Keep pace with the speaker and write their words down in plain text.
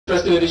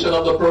Interesting edition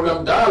of the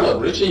program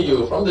Dialogue, reaching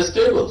you from the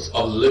stables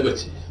of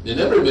liberty. The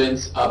name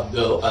remains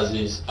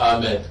Abdull-azeez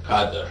Ahmed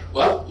Kadir.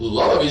 Well, a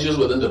lot of issues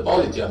within the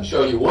polity. I'm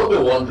sure you will be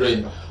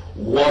wondering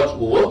what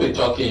we will be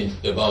talking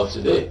about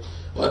today.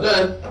 But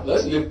then,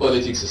 let's leave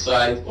politics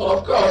aside. Well,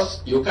 of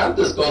course, you can't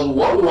discuss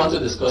what we want to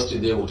discuss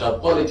today without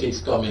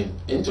politics coming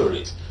into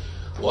it.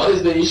 What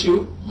is the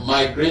issue?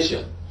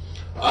 Migration.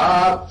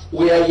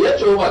 We are yet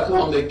to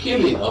overcome the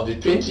killing of the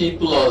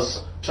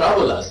 20+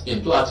 travelers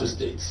in Plateau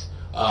states.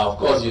 Of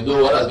course, you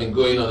know what has been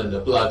going on in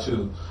the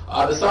Plateau.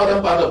 The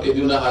southern part of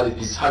Kaduna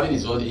is having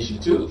its own issue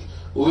too.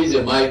 Who is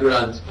a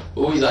migrant?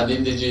 Who is an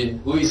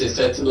indigene? Who is a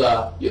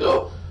settler? You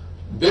know,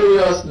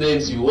 various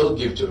names you will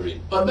give to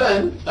it. But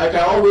then, like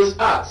I always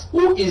ask,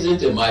 who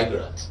isn't a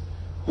migrant?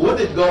 Who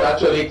did God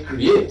actually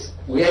create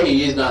where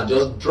he is now?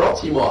 Just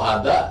dropped him or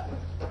her there?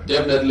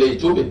 Definitely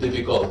it will be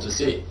difficult to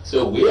say.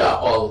 So we are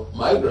all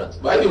migrants.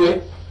 By the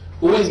way,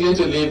 who is going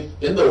to live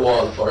in the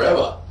world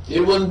forever?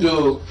 Even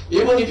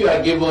if you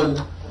are given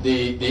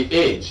the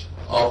age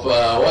of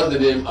what's the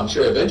name, I'm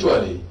sure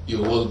eventually you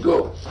will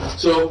go.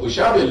 So we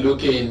shall be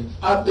looking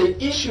at the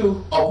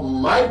issue of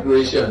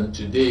migration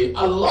today.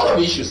 A lot of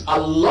issues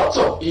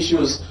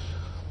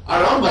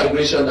around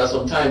migration that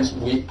sometimes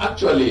we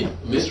actually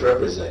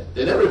misrepresent.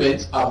 The name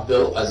remains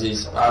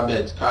Abdull-azeez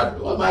Ahmed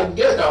Kadir. Well, my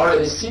guests are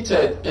already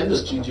seated in the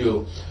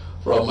studio.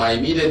 From my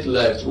immediate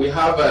left, we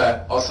have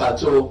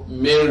Osato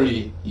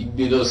Mary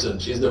Igbidoson.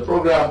 She's the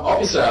Program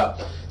Officer,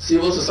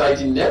 Civil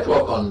Society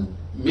Network on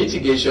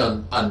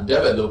Mitigation and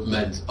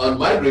Development, on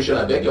Migration,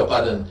 I beg your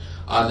pardon,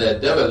 and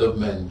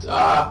Development,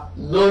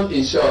 known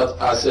in short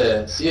as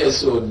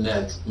CSO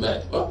Net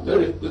Med. Well,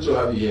 very good to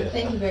have you here.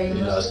 Thank you very much.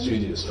 In our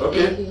studios.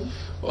 Okay.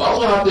 We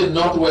also have the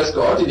Northwest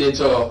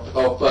Coordinator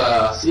of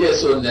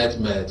CSO Net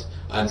Med,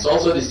 and it's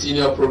also the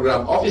Senior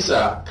Program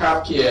Officer,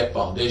 Cap Care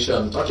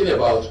Foundation, talking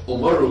about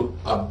Umaru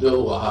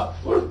Abdul Wahab.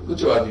 Well, good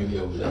to have you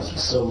here with us. Thank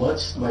you so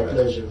much. My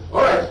pleasure.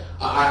 All right.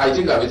 I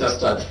think I better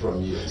start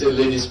from you. Say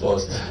ladies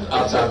first.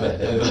 After me.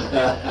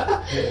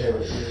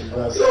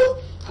 So,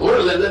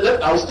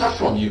 I'll start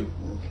from you.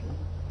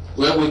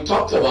 When we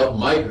talked about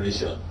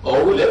migration,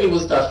 or let me even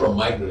start from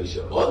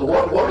migration.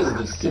 What is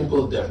the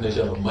simple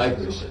definition of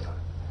migration?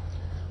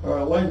 All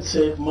right. When you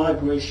say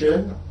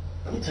migration,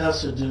 it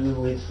has to do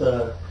with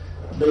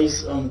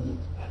based on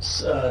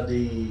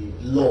the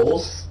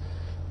laws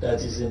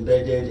that is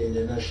embedded in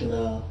the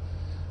national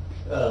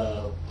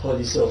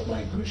policy of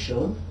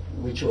migration,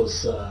 which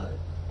was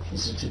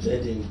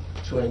instituted in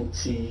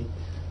 2015,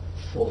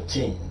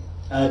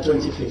 I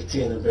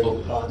beg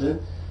your pardon.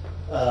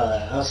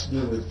 Has to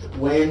do with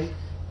when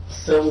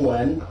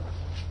someone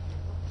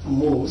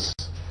moves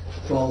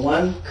from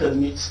one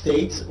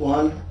state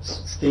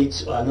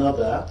to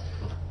another,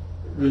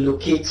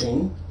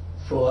 relocating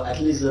for at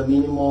least a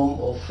minimum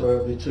of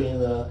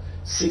between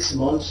 6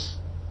 months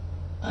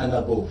and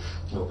above.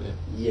 Okay.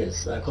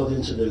 Yes,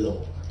 according to the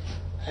law.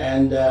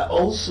 And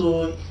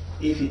also,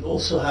 if it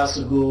also has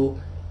to go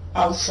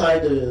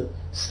outside the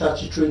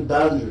statutory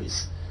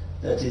boundaries,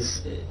 that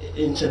is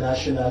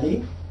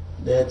internationally,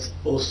 that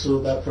also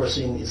that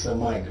person is a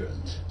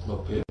migrant.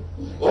 Okay.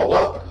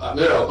 Well,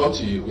 Mary, I'll come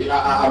to you.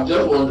 I'm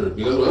just wondering,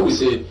 because when we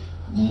say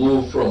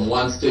move from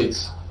one state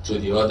to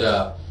the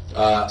other,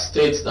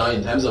 states now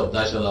in terms of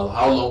national,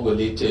 how long will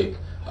it take?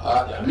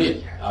 I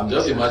mean, I'm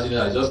just imagining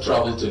I just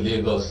traveled to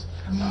Lagos.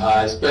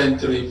 I spent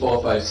 3,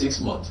 4, 5,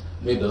 6 months.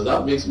 I mean, does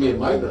that make me a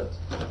migrant?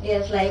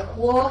 Yes, like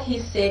what he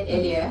said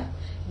earlier,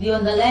 the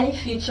underlying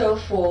feature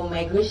for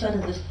migration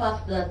is the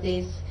fact that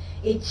there's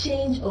a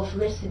change of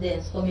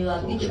residence from your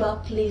habitual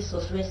place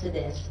of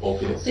residence.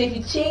 Okay. So if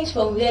you change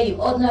from where you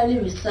ordinarily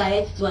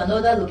reside to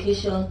another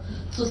location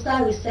to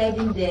start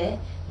residing there,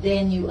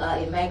 then you are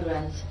a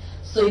migrant.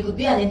 So you could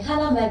be an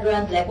internal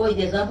migrant, like what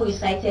the example you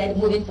cited,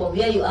 moving from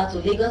where you are to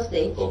Lagos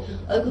State. Okay.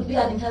 Or it could be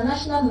an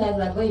international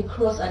migrant when you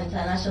cross an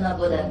international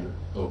border.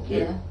 Okay.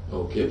 Yeah.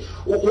 Okay.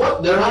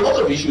 Well, there are a lot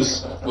of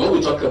issues when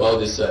we talk about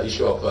this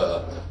issue of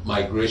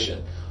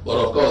migration. But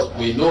of course,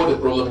 we know the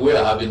problem we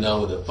are having now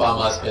with the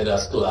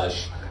farmers-herders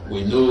clash.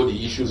 We know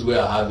the issues we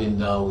are having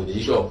now with the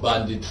issue of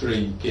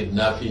banditry,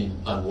 kidnapping,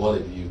 and what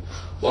have you.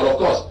 But of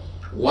course,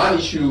 one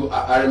issue,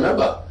 I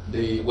remember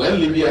when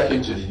Libya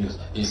came to the news.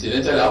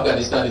 Incidentally,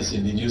 Afghanistan is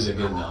in the news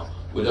again now.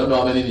 We don't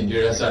know how many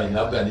Nigerians are in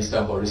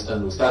Afghanistan, for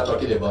instance. We'll start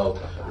talking about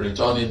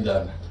returning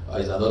them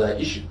is another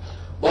issue.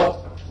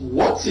 But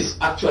what is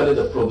actually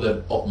the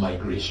problem of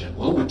migration?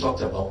 When we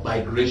talked about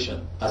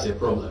migration as a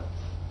problem.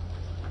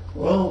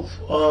 Well,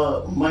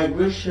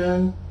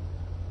 migration,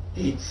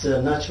 it's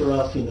a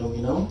natural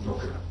phenomenon.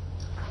 Okay.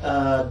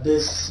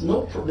 There's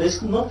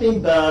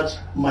nothing bad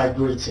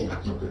migrating.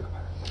 Okay.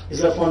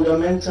 It's a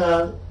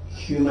fundamental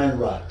human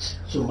right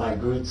to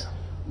migrate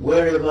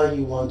wherever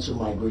you want to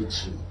migrate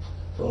to,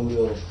 from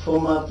your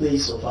former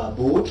place of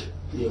abode,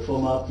 your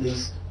former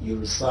place you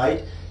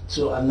reside,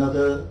 to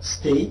another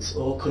state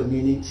or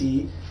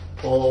community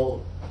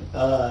or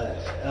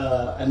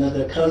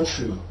another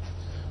country.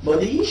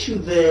 But the issue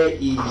there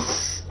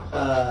is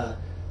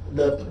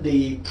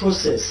the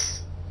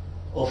process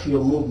of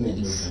your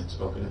movements.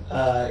 Okay.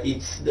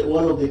 It's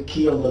one of the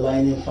key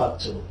underlining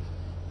factor,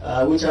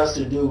 which has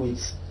to do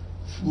with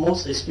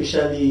most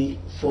especially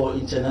for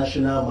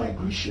international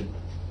migration.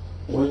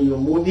 When you're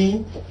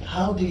moving,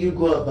 how do you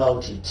go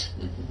about it?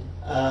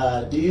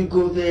 Do you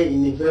go there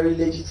in a very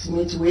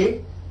legitimate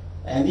way?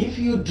 And if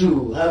you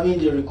do, having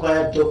the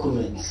required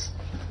documents,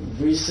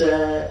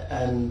 visa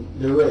and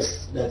the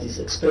rest that is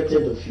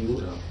expected of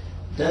you,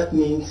 that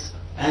means,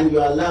 and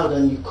you're allowed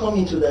and you come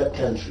into that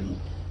country,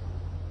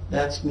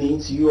 that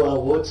means you are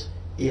what?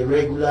 A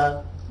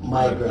regular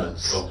migrant.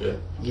 Okay.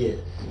 Yeah.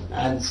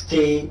 And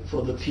stay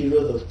for the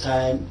period of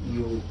time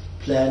you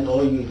plan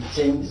or you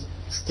intend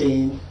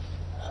staying,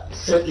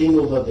 settling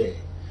over there.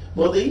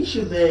 But the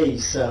issue there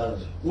is,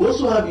 we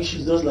also have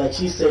issues just like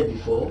she said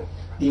before,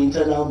 the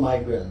internal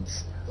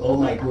migrants or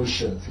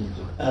migration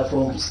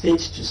from state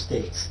to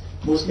state,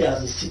 mostly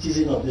as a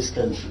citizen of this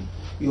country.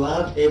 You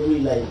have every,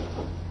 like,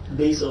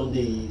 based on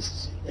the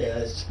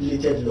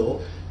stipulated law,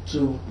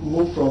 to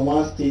move from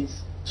one state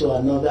to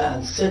another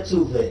and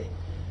settle there.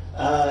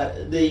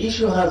 The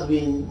issue has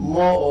been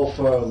more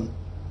of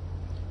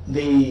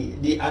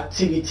the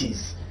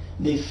activities,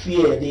 the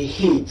fear, the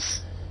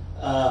hate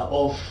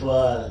of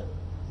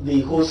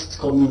the host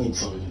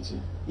community.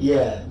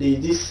 Yeah,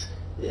 this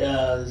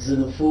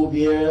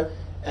xenophobia,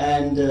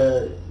 and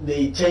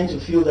they tend to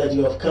feel that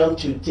you have come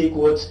to take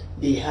what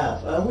they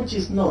have, which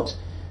is not.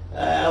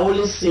 I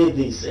always say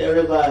this,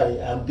 wherever I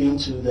have been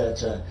to,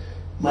 that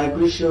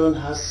migration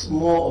has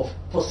more of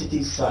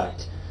positive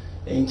side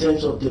in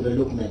terms of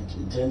development,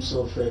 in terms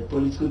of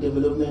political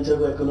development,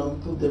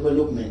 economic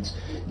development.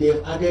 They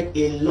have added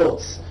a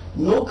lot.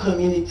 No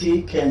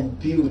community can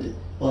build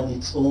on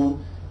its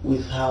own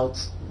without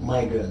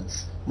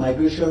migrants.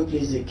 Migration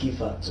plays a key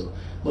factor.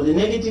 But the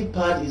negative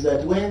part is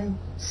that when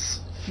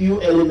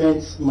few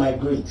elements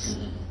migrate,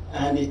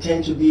 and they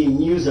tend to be a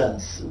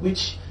nuisance,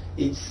 which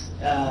it's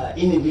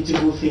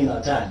inevitable thing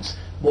at times.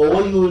 But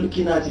what you're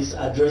looking at is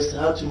address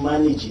how to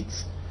manage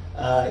it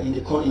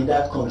in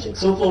that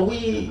context. So for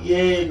we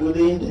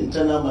within the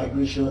internal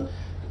migration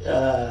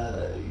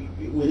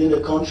within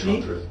the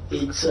country,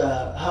 it's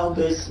how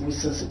best we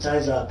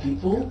sensitize our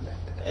people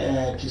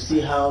to see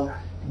how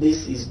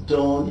this is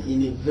done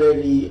in a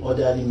very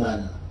orderly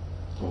manner.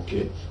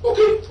 Okay.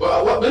 Okay.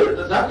 Well,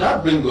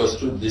 that brings us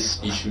to this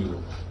issue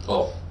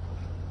of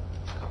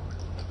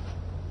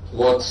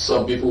what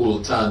some people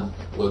will term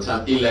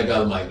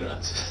illegal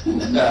migrants.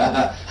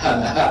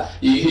 And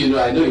you know,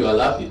 I know you are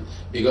laughing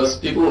because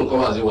people will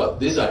come and say, "Well,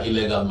 these are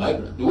illegal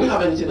migrants." Do we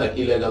have anything like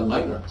illegal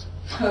migrants?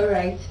 All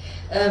right.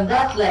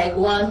 That's like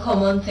one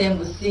common term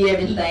we see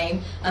every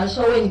time. I'm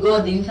sure when you go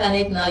on the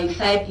internet now, you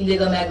type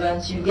illegal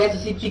migrants, you get to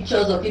see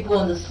pictures of people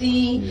on the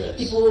sea, yes,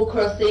 people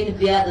crossing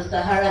via the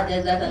Sahara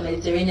Desert and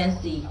Mediterranean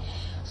Sea.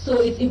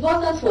 So it's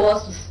important for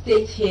us to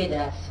state here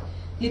that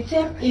the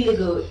term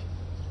illegal,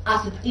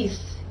 as it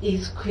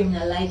is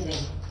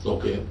criminalizing.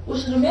 Okay. We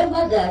should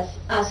remember that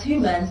as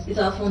humans, it's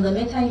our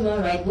fundamental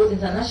human right, both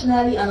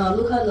internationally and our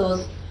local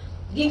laws,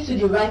 gives you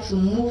the right to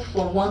move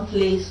from one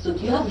place to,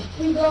 you have the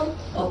freedom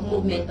of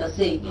movement per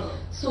se.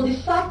 So the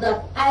fact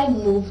that I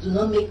move do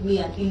not make me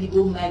an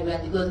illegal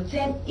migrant, because the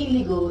term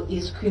illegal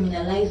is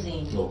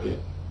criminalizing. Okay.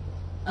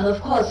 And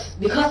of course,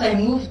 because I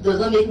move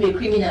does not make me a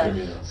criminal.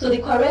 So the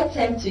correct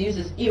term to use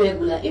is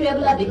irregular.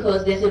 Irregular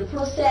because there's a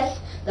process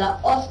that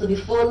ought to be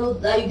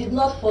followed that you did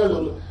not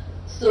follow.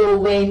 So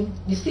when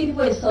you see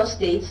people in such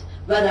states,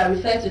 rather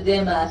refer to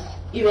them as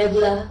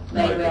irregular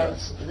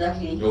migrants.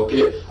 Exactly.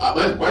 Okay.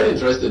 I'm quite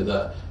interested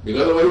that,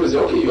 because when you say,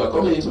 okay, you are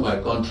coming into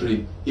my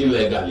country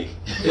illegally.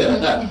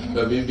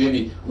 But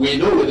maybe we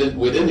know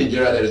within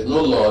Nigeria there is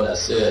no law that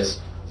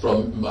says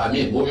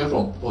moving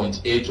from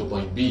point A to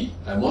point B,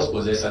 I must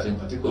possess certain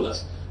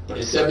particulars. But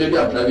except maybe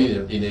I'm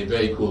driving in a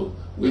vehicle,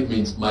 which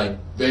means my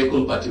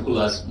vehicle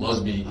particulars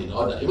must be in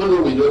order. Even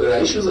though we know there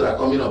are issues that are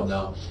coming up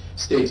now,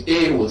 State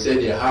A will say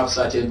they have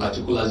certain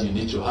particulars you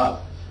need to have,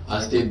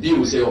 and State B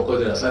will say, of course,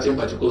 there are certain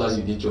particulars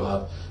you need to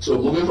have. So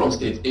moving from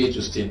State A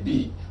to State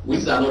B, which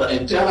is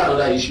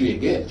another issue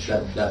again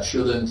that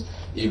shouldn't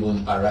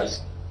even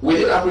arise.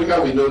 Within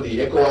Africa, we know the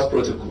ECOWAS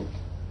protocol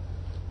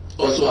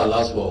also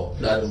allows for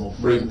that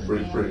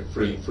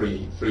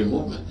free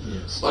movement.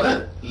 Yes. But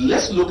then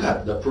let's look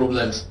at the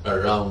problems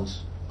around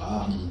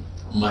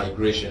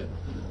migration,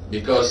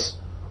 because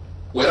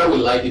whether we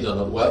like it or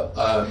not, well,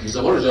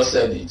 Mr. Moro just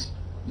said it.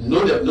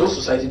 No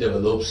society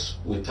develops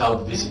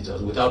without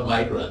visitors, without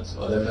migrants,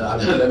 or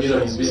let me know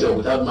his visitor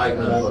without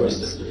migrants, for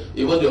instance.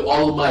 Even the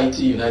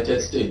almighty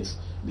United States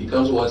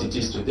becomes what it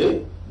is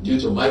today due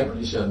to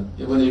migration,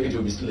 even if it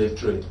will be slave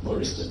trade, for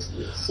instance.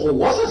 Yes. So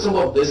what are some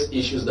of these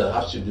issues that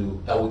have to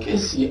do, that we can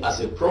see as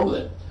a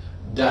problem,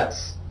 that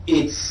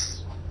we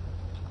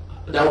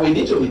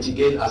need to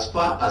mitigate as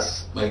far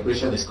as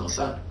migration is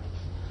concerned?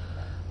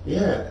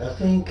 Yeah, I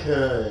think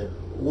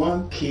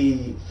one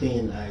key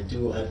thing I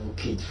do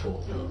advocate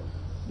for,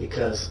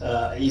 because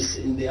is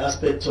in the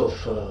aspect of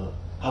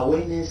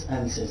awareness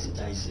and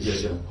sensitization.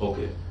 Yes, yeah.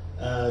 Okay.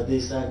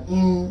 There's an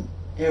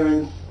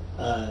inherent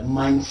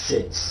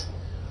mindset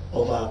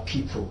of our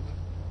people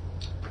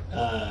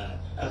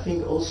I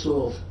think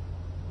also of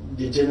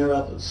the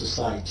general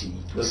society.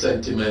 The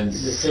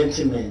sentiments. The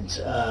sentiment,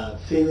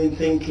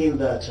 thinking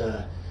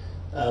that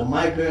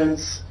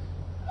migrants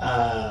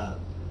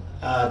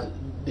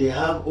they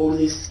have all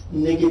these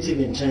negative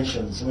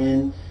intentions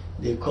when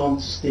they come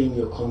to stay in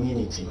your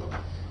community.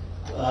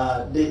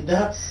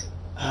 That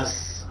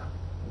has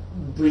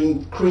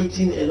been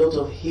creating a lot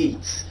of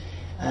hate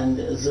and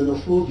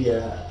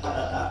xenophobia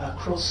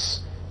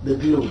across the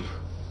globe.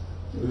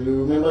 We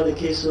remember the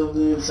case of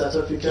South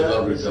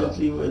Africa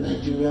recently with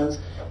Nigerians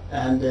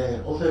and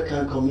other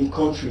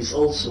countries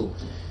also.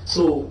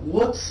 So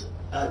what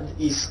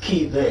is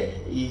key there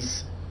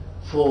is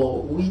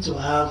for we to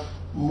have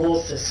more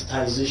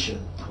sensitization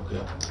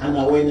and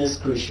awareness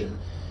creation,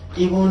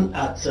 even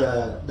at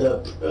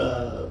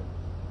the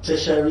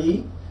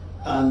tertiary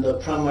and the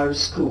primary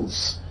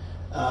schools,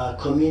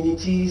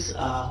 communities,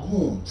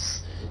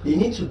 homes. They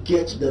need to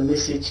get the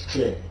message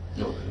clear.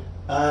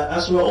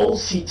 As we're all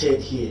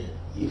seated here,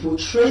 if we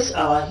trace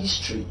our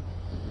history,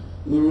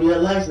 we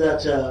realize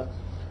that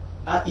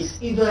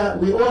it's either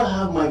we all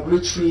have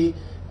migratory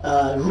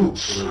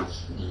roots.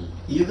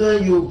 Either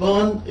you're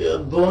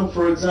born,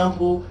 for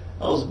example,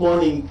 I was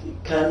born in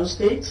Kano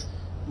State.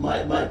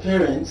 My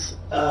parents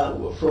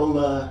were from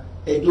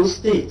Edo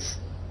State.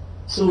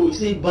 So you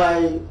see,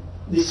 by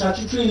the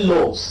statutory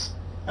laws,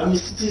 I'm a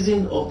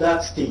citizen of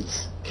that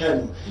state,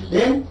 Kano.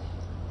 Then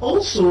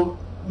also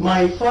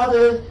my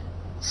father's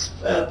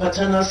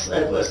paternal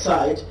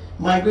side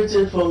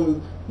migrated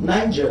from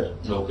Niger.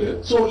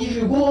 So if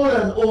you go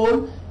on and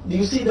on,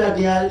 you see that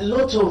there are a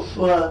lot of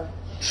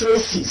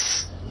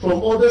traces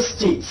from other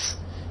states.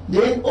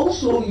 Then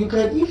also you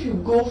can, if you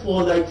go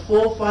for like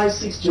 4, 5,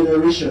 6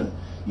 generation,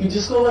 you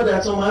discover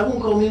that some are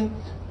even coming,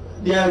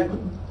 their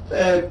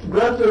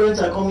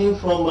grandparents are coming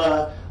from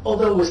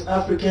other West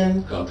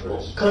African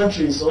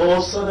countries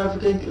or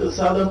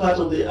southern part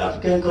of the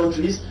African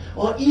countries,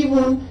 or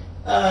even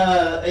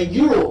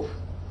Europe.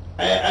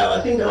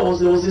 I think there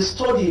was a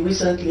study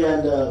recently,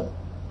 and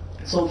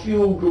some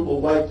few group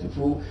of white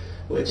people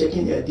were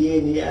checking their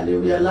DNA, and they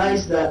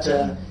realized that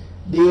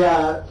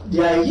their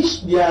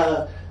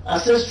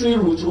ancestry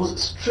route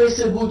was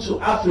traceable to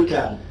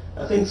Africa.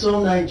 I think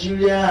some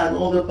Nigeria and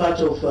other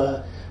parts of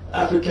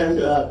African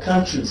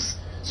countries.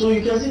 So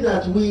you can see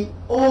that we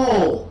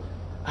all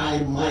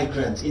are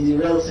migrants in the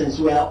real sense.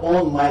 We are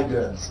all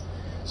migrants.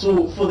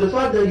 So for the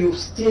fact that you've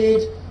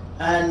stayed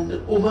and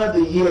over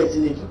the years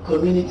in the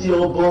community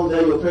or born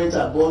there, your parents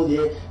are born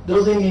there,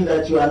 doesn't mean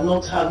that you are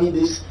not having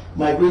these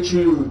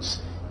migratory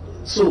roots.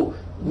 So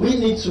we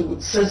need to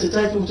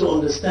sensitize people to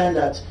understand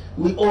that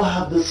we all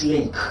have this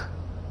link.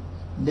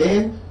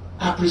 Then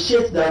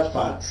appreciate that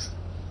fact.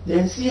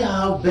 Then see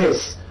how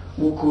best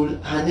we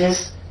could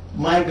harness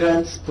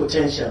migrants'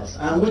 potentials,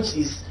 and which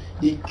is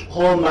the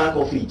hallmark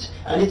of it.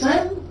 At the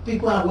time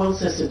people are well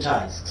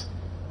sensitized,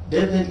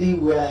 definitely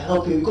we are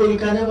helping, because you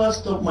can never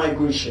stop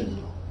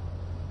migration.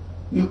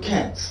 You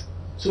can't.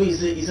 So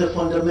it's a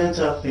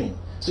fundamental thing.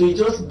 So it's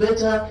just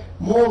better,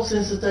 more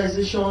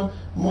sensitization,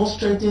 more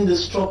strengthening the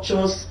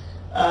structures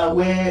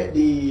where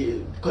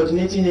the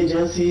coordinating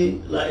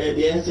agency, like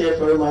the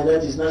NCFRMI,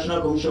 that is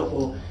National Commission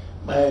for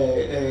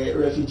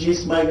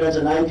Refugees, Migrants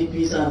and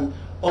IDPs, and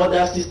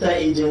other sister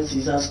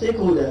agencies and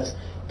stakeholders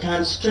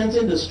can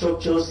strengthen the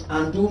structures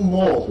and do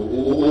more.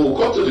 We'll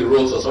come to the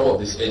roles of some of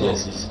these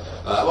agencies.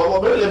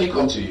 But let me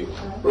come to you.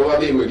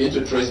 Probably we're going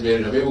to trace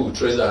Mary, maybe we'll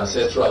trace the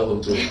ancestral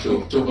home to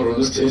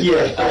Borno State.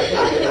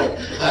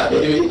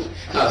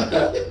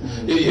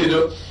 You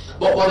know.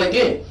 But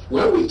again,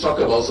 when we talk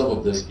about some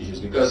of these issues,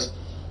 because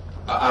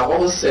I've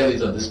always said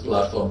it on this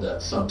platform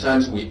that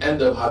sometimes we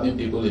end up having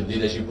people in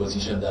leadership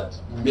position that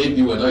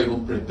maybe we're not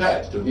even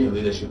prepared to be in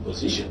leadership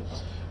position.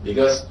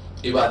 Because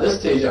if at this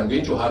stage I'm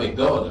going to have a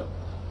governor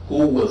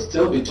who will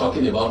still be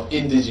talking about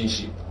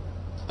indigenship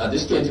at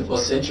this 21st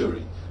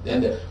century,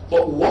 then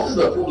but what is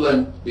the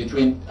problem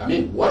between, I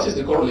mean, what is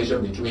the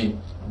correlation between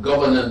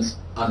governance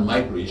and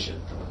migration?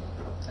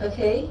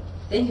 Okay,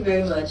 thank you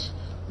very much.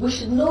 We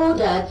should know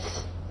that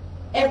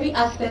every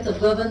aspect of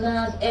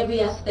governance,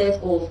 every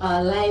aspect of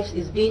our lives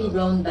is being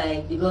run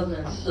by the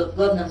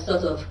governance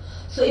sort of.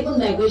 So even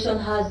migration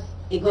has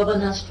a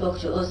governance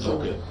structure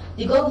also.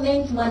 The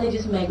government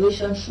manages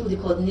migration through the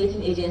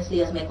coordinating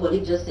agency, as my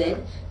colleague just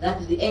said, that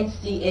is the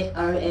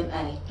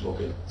NCFRMI.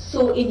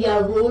 So in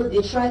their role,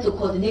 they try to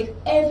coordinate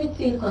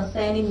everything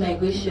concerning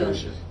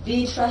migration,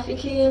 be it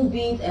trafficking,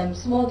 be it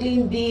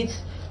smuggling, be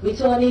it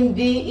returning,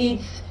 be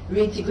it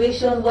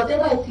reintegration,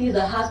 whatever it is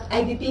that has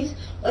IDPs,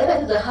 whatever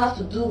it is that has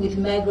to do with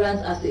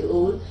migrants as a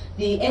whole,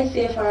 the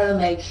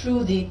NCFRMI,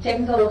 through the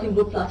Technical Working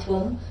Group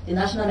platform, the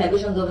National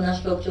Migration Governance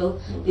Structure,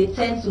 they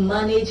tend to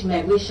manage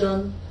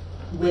migration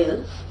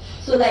well.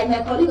 So like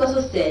my colleague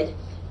also said,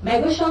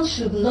 migration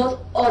should not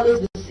always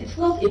be, it's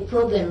not a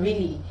problem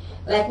really.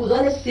 Like we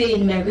always say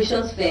in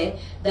Migration Fair,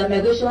 that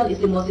migration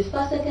is a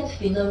multifaceted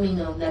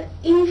phenomenon that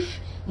if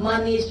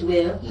managed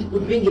well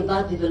would bring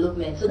about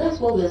development. So that's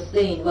what we're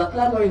saying. We're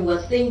clamoring,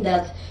 we're saying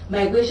that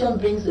migration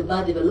brings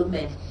about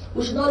development.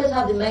 we should always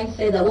have the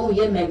mindset that when we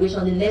hear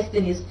migration, the next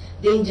thing is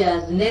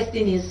dangers, the next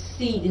thing is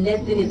sea, the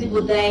next thing is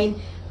people dying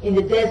in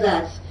the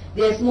deserts.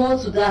 There's more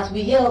to that.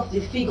 We hear of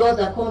the figures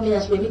that come in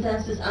as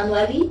remittances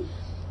annually.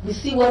 We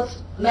see what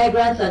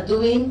migrants are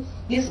doing.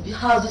 These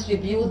houses we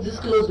build, these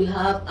clothes we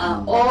have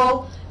are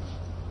all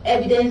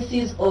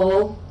evidences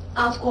or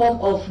outcome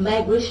of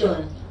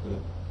migration.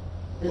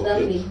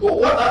 Exactly. Okay.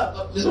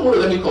 Well,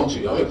 let me come to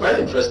you. I'm quite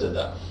interested in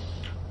that.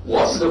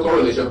 What's the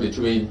correlation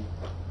between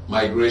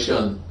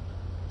migration,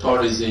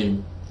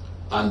 tourism,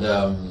 and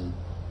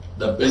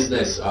the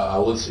business, I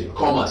would say,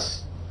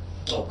 commerce?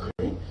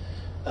 Okay.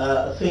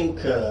 I think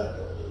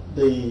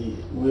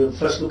we'll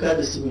first look at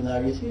the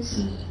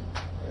similarities.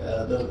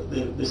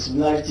 The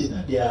similarities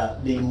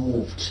that they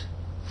moved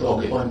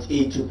from point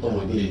A to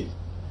point B,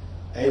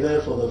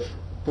 either for the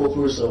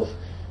purpose of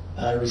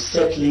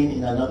resettling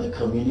in another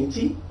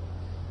community,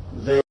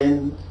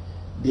 then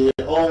they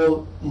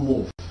all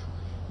move.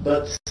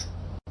 But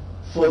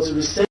for the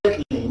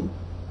resettling,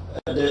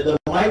 the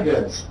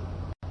migrant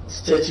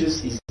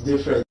status is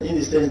different in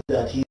the sense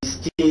that he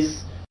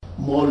stays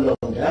more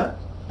longer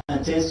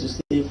and tends to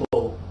stay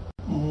for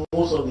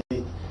most of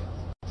the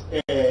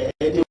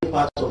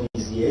part of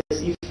his years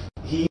if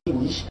he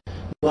wish,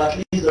 but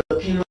at least a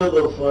period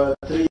of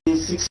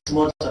 6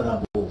 months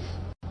and above.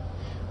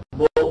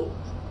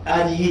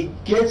 And he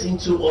gets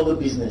into other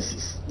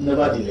businesses,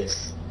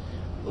 nevertheless.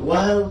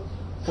 While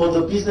for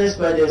the business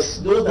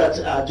partners, those that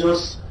are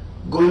just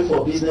going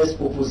for business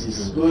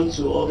purposes, going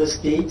to other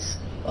states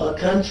or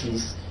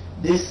countries,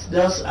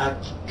 those are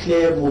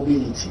clear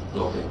mobility.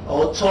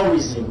 Or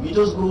tourism. You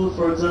just go,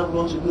 for example,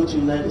 want to go to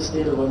United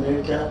States of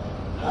America,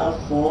 have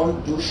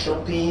fun, do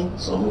shopping.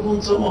 Some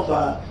of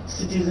our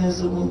citizens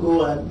even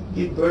go and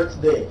give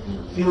birth there,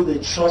 feel they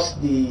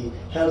trust the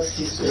health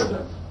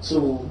system.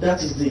 So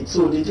that is it.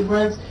 So the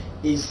difference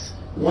is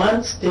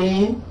one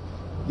staying,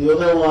 the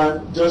other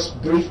one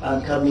just brief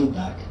and coming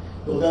back.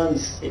 The other one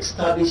is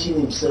establishing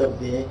himself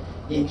there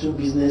into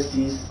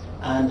businesses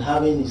and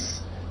having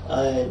his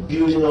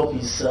building up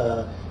his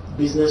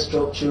business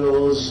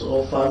structures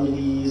or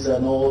families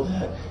and all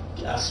that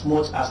as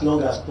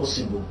long as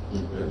possible.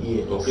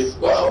 Yes. Okay.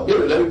 Well,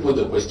 let me put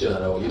the question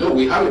around. You know,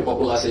 we have a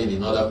popular saying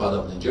in other part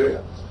of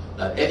Nigeria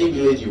that any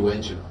village you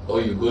went to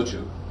or you go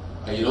to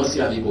and you don't see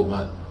an Igbo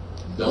man,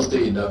 don't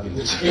stay in that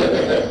village.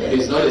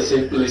 It's not a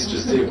safe place to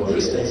stay, for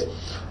instance.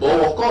 But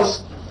of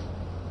course,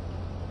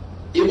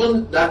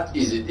 even that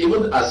is it.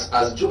 Even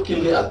as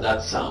jokingly as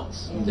that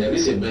sounds, there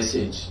is a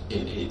message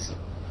in it.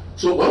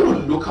 So when we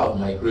look at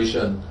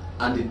migration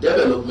and the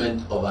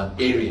development of an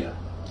area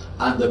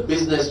and the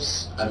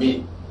business,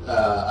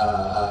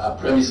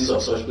 premises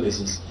of such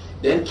places,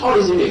 then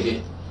tourism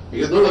again.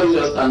 Because nobody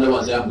just stand up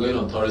and say, I'm going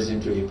on tourism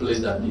to a place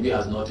that maybe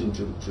has nothing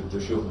to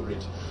show for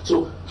it.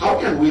 So how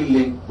can we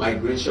link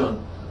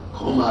migration,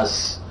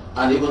 commerce,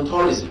 and even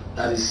tourism?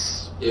 That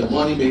is a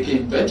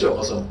money-making venture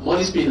for some,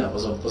 money spinner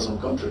for some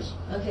countries.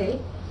 Okay.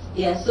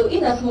 Yeah, so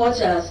in as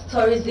much as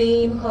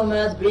tourism,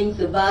 commerce brings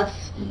about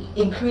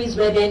increased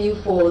revenue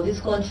for these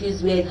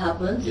countries where it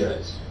happens,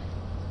 yes,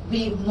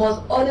 we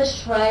must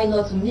always try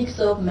not to mix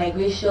up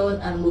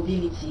migration and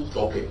mobility.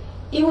 Okay.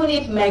 Even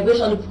if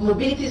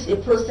mobility is a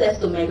process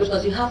to migration,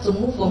 because you have to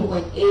move from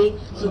point A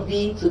to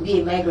B to be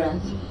a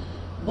migrant.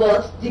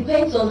 But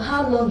depends on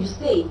how long you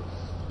stay.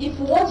 If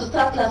we want to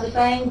start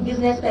classifying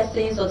business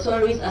persons or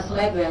tourists as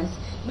migrants,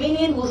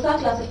 meaning we'll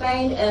start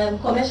classifying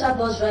commercial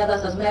bus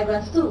drivers as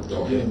migrants too.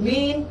 Okay.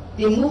 Meaning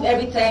they move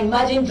every time.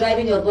 Imagine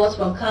driving your bus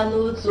from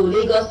Kano to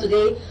Lagos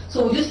today.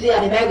 So would you say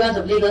I'm a migrant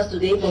of Lagos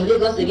today? From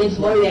Lagos again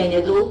tomorrow you're in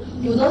Edo.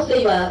 You will not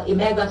say you are a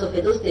migrant of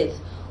Edo State.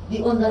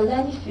 The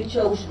underlying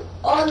feature we should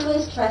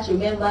always try to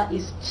remember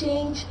is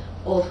change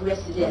of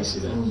residence.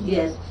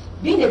 Yes.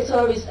 Being a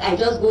tourist, I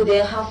just go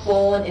there, have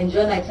fun,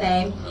 enjoy my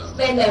time,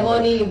 spend my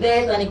money,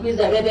 invest and increase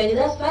the revenue.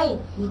 That's fine.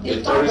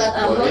 A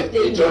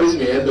tourist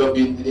may end up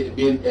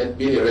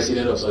being a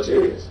resident of such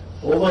areas.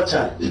 Over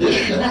time.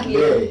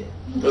 Exactly.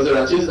 Because there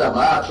are things that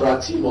might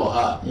attract him or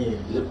her.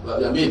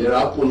 Yeah. I mean, there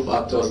are pull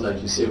factors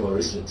like you say, for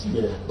instance.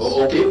 Yes.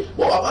 Okay.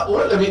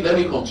 Well, let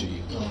me come to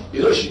you.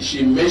 You know,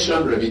 she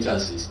mentioned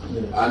remittances.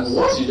 Yes. And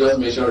once you just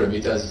mention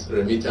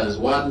remittance,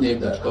 one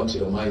name that comes to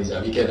your mind is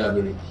Abike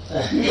Dabiri.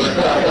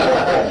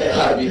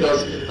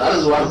 Because that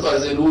is one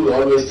person who will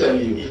always tell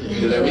you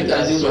the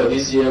remittances for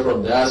this year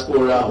from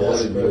diaspora and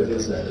what's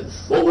the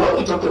But when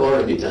we talk about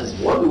remittance,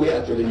 what do we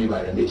actually mean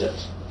by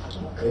remittance?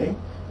 Okay.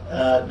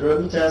 The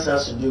remittance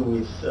has to do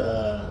with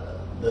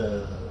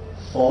the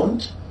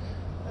fund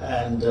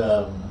and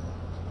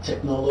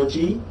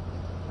technology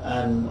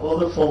and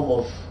other form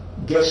of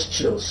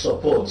gesture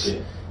support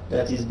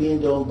that is being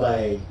done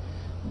by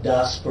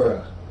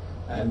diaspora.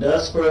 And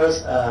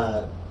diasporas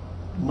are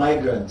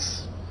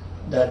migrants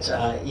that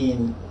are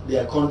in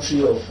their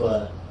country of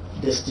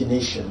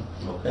destination,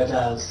 that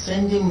are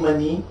sending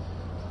money,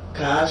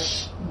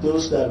 cash,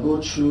 those that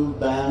go through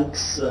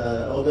banks,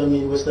 other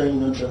means, Western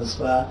Union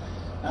transfer,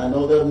 and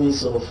other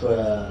means of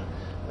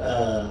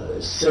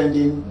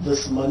sending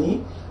this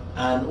money,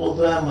 and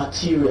other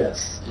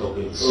materials.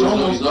 Okay.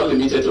 So it's not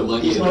limited to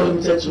money. It's not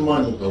limited to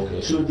money.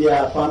 Okay. To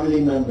their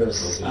family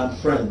members and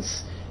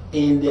friends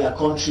in their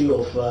country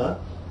of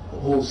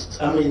host.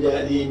 I mean,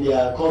 in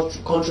their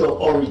country of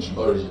origin.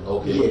 Origin.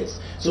 Okay. Yes.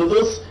 So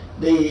those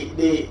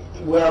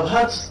we have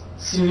had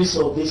series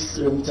of this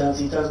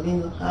remittance. It has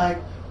been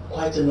had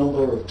quite a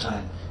number of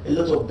times. A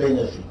lot of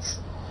benefits,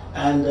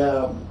 and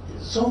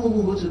some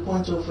will go to the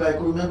point of, I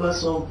could remember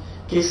some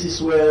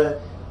cases where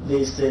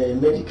there's a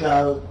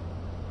medical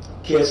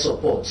care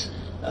support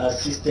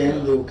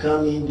system. They will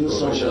come in, do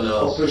some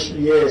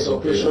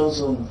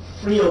operations on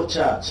free of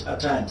charge at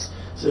times.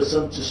 So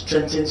to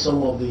strengthen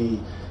some of the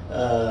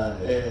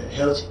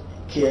health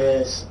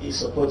care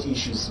support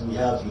issues we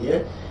have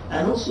here,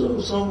 and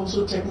also some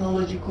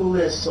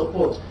technological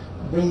support,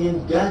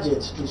 bringing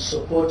gadgets to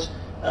support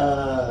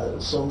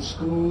some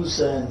schools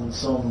and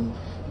some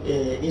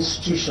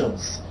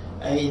institutions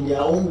in their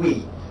own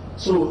way.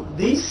 So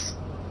this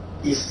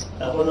is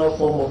another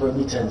form of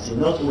remittance,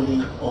 not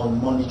only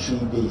on monetary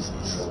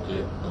basis.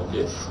 Okay.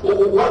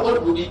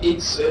 What would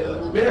it's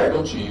may I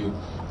come to you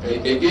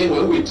again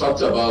when we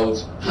talked about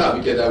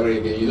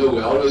again, we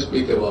always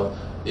speak about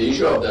the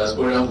issue of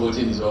diasporian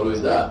voting is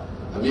always there.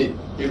 I mean,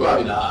 people have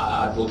been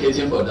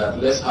advocating for that.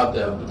 Let's have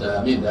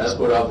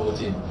diaspora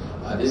voting,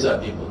 and these are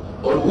people.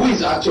 But who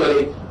is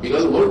actually,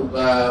 because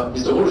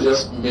Mr. Moro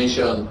just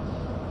mentioned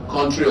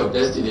country of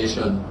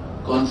destination,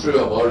 country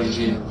of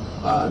origin.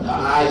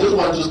 I just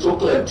want to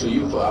clear to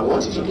you. I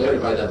want you to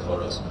clarify that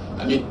for us.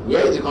 I mean,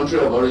 where is the country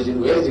of origin?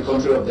 Where is the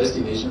country of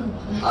destination?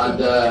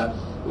 And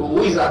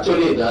who is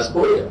actually a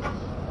diaspora?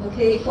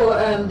 Okay, for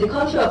the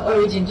country of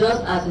origin,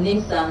 just as the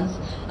name sounds,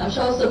 I'm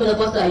sure so many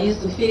of us are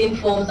used to filling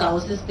forms and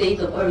also state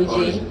of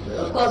origin.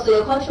 Of course, so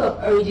your country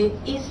of origin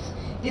is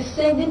the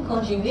sending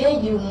country where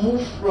you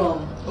move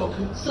from.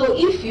 Okay. So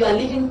if you are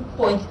leaving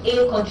point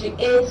A, country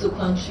A to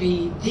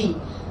country D,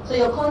 so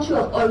your country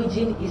of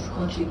origin is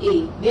country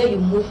A, where you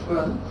move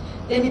from.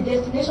 Then the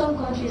destination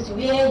country is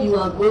where you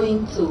are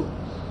going to.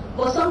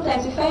 But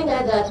sometimes you find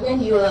out that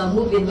when you are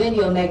moving, when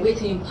you are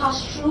migrating, you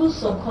pass through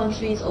some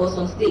countries or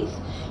some states.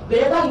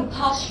 Wherever you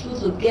pass through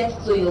to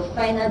get to your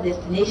final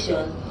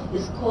destination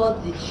is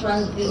called the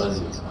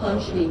transit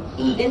country.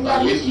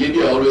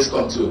 Libya always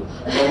come to.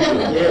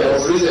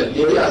 Yes. Reason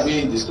Libya has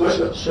been in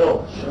discussion.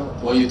 Sure.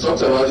 When you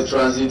talked about the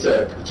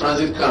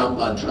transit camp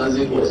and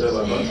transit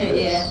whatever.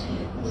 Yeah.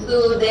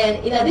 So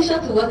then, in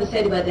addition to what they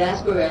said about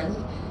diasporans,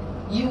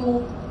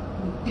 you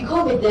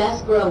become a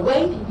diaspora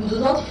when you do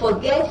not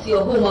forget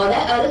your home. Or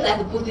I just like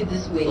to put it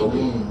this way.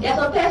 There are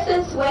some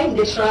persons when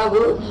they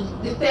travel,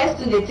 the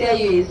first thing they tell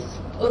you is,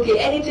 okay,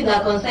 anything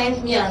that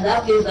concerns me and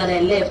that place that I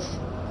left,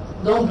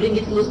 don't bring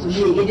it close to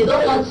me again. They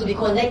don't want to be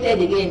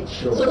connected again.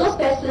 Sure. So those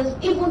persons,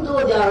 even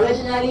though they are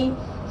originally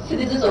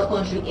citizens of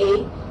country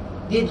A,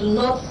 they do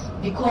not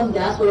become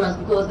diasporans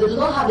because they do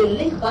not have a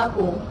link back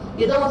home.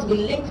 They don't want to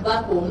be linked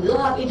back home. They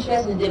don't have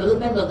interest in the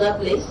development of that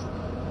place.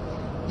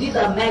 These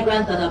are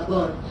migrants that have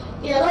gone.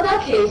 In another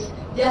case,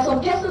 there are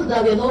some persons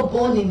that were not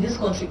born in this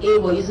country A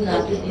we're using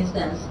as this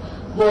instance,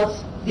 but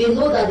they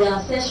know that their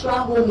ancestral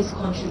home is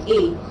country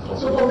A.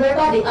 So from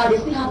wherever they are, they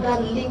still have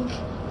that link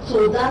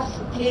to that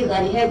place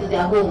that they head to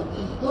their home.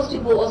 Those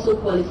people also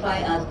qualify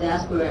as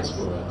diasporans.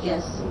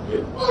 Yes.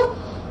 Okay.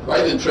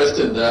 Quite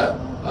interesting there.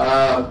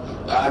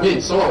 I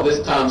mean, some of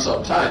these terms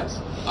sometimes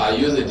are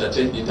used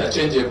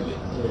interchangeably,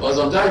 but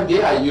sometimes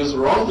they are used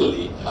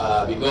wrongly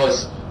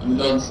because you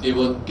don't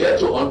even get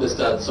to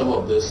understand some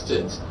of these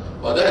things.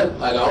 But then,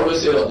 like I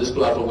always say on this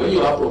platform, when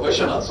you have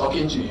professionals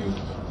talking to you,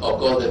 of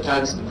course the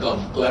times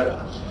become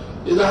clearer.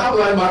 It's the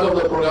half-line mark of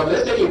the program.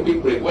 Let's take a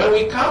quick break. When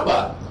we come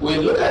back, we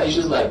look at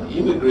issues like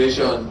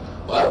immigration.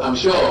 Well, I'm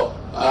sure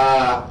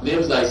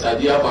names like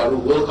Sadia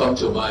Farouk will come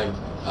to mind.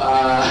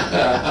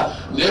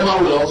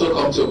 Nema will also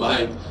come to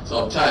mind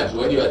sometimes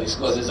when you are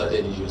discussing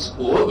certain issues.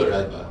 We'll be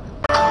right back.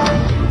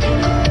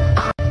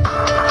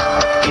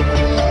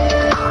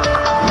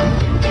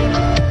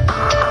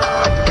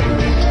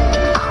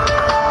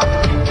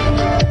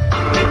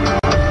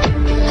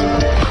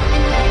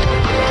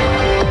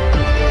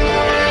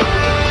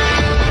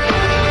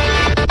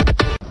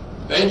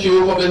 Thank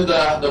you for being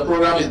there. The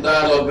program is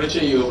Dialogue,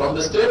 reaching you from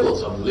the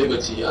stables of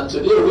liberty, and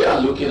today we are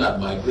looking at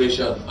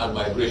migration and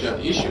migration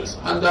issues.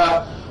 And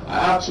I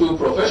have two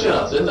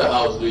professionals in the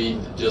house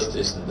doing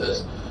justice to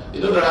this.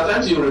 You know, there are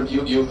times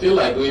you feel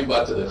like going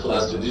back to the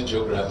class to do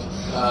geography,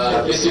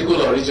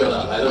 physical or regional,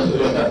 I don't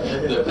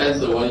know,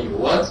 depends the one you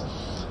want.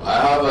 I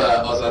have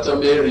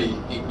Osatomeri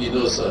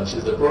Igbidoson.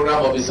 She's the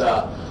program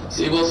officer,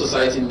 Civil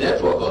Society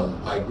Network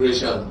on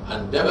Migration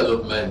and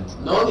Development,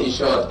 known in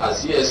short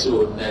as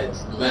CSO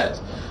NET,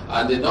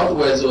 and the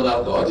Northwest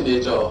Zonal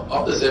Coordinator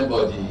of the same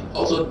body,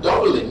 also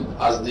doubling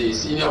as the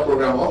Senior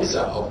Program Officer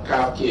of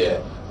CAF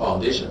Care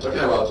Foundation, talking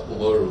about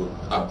Umaru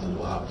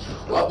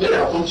Abdull-azeez. Well, Mary,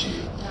 I'll come to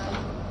you.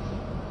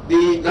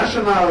 The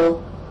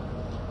National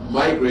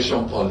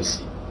Migration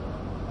Policy,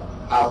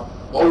 I've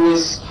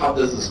always had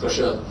this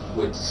discussion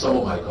with some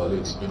of my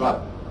colleagues, in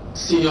fact,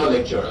 senior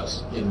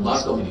lecturers in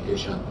mass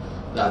communication,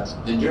 that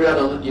Nigeria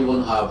doesn't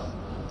even have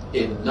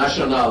a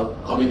national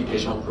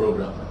communication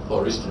program,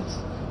 for instance,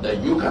 that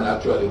you can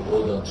actually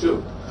hold on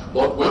to.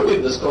 But when we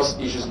discuss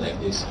issues like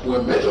this,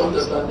 we're meant to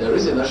understand there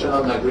is a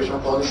national migration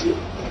policy.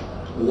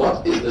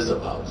 What is this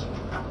about?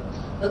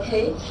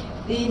 Okay,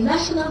 the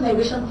national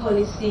migration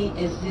policy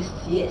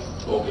exists, yes.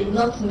 Okay.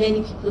 Not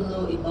many people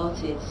know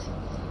about it.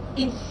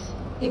 It's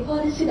a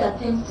policy that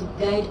tends to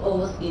guide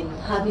us in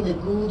having a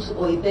good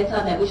or a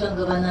better migration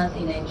governance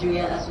in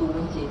Nigeria as we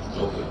want it.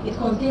 Okay. It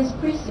contains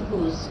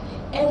principles.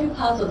 Every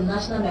part of the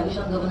national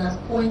migration governance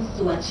points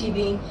to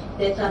achieving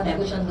better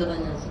migration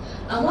governance.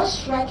 And one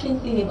striking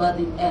thing about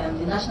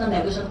the national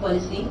migration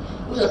policy,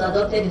 which was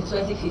adopted in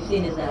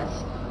 2015, is that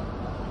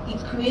it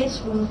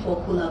creates room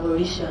for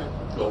collaboration.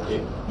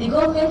 Okay. The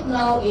government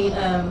now in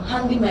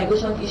handling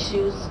migration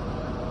issues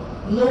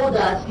know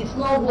that it's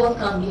not what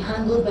can be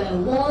handled by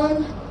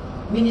one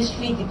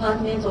ministry,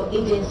 department or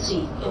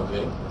agency.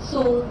 Okay.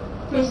 So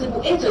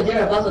principle 8 or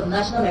thereabouts of the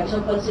national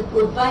migration policy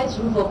provides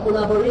room for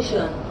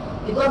collaboration.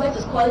 The government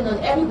is calling on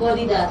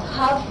everybody that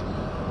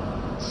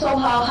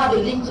somehow have a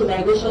link to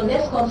migration.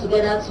 Let's come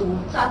together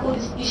to tackle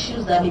these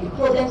issues that may be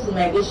problems in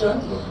migration,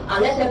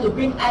 and let's have to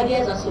bring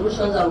ideas and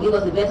solutions that will give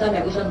us a better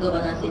migration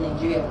governance in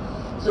Nigeria.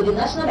 So the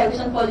national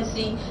migration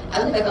policy, I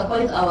don't know if I can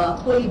call it our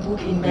holy book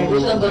in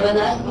migration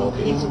governance.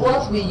 It's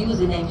what we use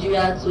in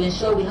Nigeria to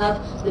ensure we have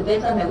the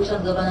better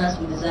migration governance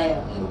we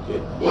desire. Okay.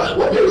 Well,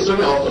 what there is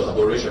talking about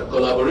collaboration?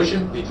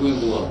 Collaboration between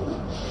who and who?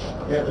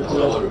 Yeah,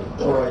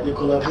 all right. The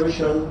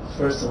collaboration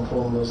first and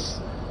foremost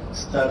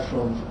start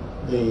from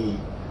the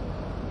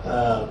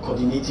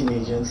coordinating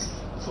agency.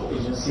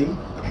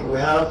 We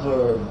have,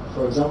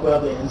 for example, we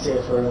have the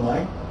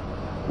NCFRMI,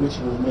 which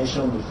we've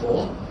mentioned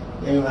before.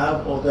 Then we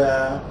have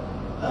other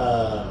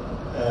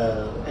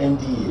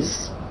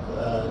MDAs.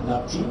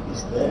 NAPTI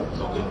is there.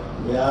 Okay.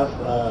 We have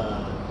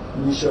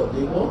Ministry of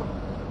Labor.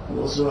 We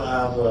also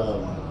have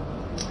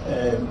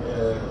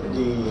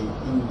the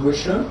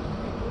Immigration,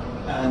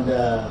 and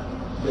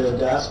the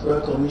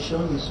Diaspora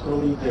Commission is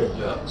coming there.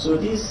 Yeah. So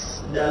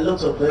there are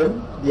lots of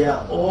them. They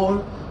are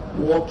all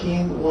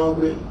working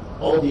one way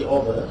or the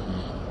other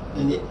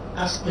in the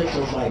aspect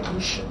of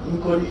migration,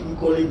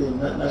 equally the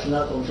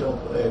National Commission of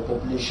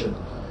Population.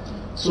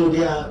 So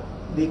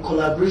the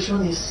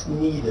collaboration is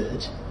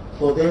needed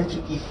for them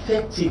to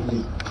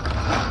effectively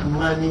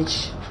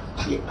manage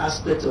the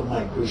aspect of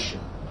migration.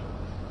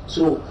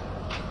 So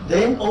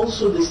then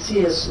also the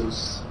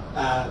CSOs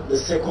are the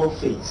second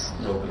phase,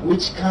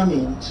 which come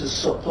in to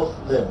support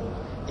them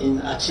in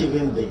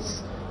achieving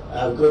this.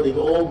 Because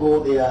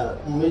they are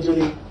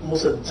majorly,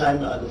 most of the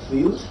time at the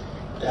field.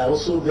 They are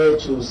also there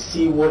to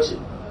see what,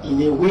 in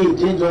a way,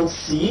 they don't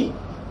see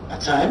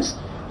at times,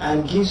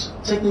 and gives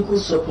technical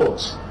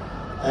support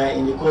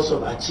in the course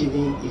of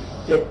achieving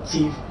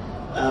effective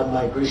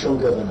migration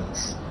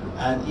governance.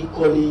 And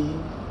equally,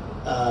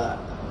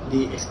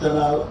 the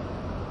external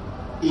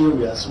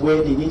areas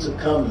where they need to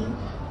come in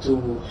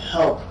to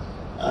help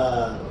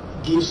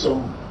give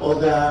some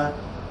other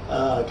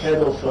kind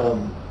of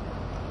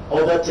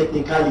other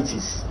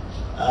technicalities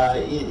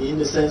in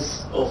the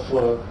sense of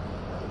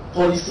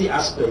policy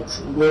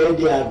aspects, where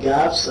there are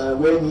gaps,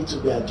 where need to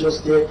be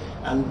adjusted,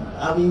 and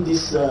having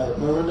this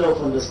memorandum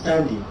of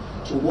understanding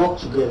to work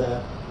together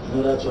in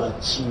order to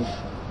achieve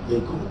the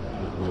goal.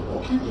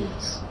 Okay.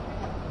 Yes.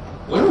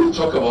 When we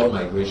talk about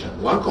migration,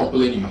 one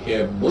complaint you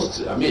hear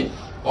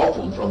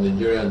often from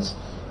Nigerians,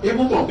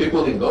 even from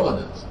people in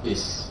governance,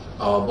 is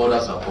our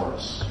borders are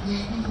porous.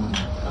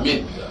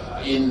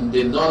 In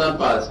the northern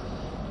part,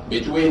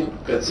 between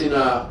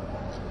Katsina,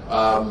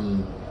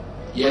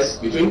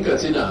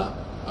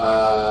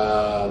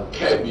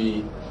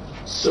 Kebbi,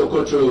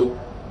 Sokoto,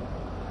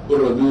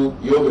 Boronu,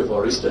 Yobe,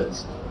 for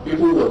instance,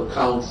 people will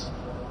count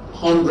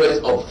hundreds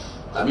of,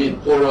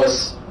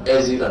 porous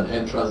exit and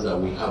entrance that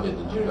we have in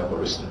Nigeria,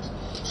 for instance.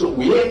 So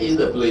where is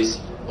the place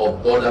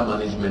of border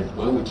management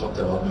when we talked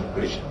about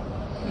migration?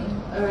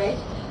 All right.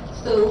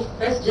 So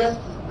first, just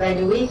by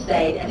the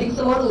wayside, I think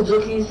someone will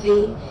jokingly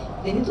say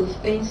they need to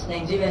fence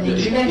Nigeria.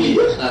 Nigeria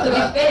needs to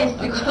be fenced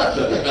because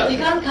you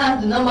can't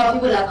count the number of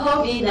people that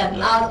come in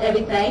and out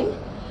every time.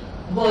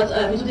 But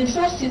it would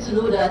interest you to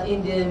know that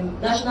in the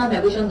National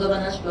Migration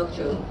Governance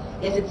Structure,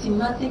 there's a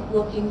thematic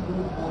working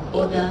group on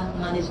border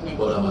management.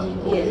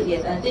 Okay.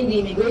 Yes. I think the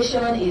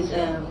immigration is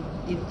the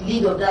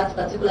lead of that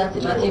particular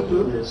thematic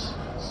group. Yes.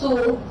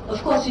 So,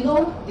 of course,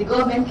 the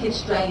government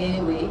keeps trying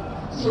anyway.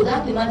 So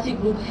that thematic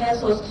group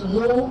helps us to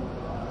know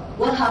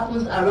what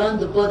happens around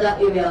the border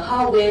area,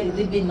 how well is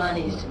it being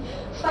managed.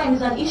 Fine,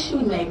 it's an issue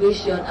in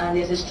migration, and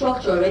there's a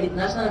structure already, the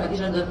National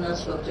Migration Governance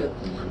Structure,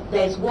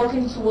 that is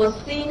working towards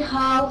seeing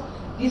how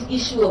this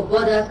issue of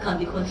borders can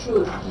be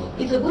controlled.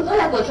 It's a good, not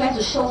like we're trying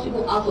to shut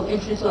people out of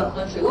entry into our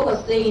country. What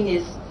we're saying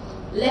is,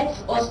 let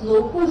us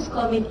know who's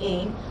coming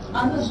in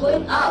and who's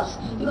going out.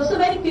 Because so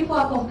many people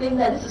are complaining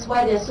that this is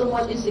why there's so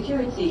much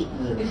insecurity.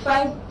 We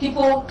find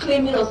people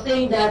claiming or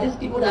saying that these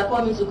people that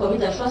come in to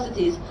commit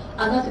atrocities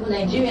are not even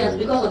Nigerians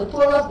because of the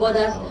porous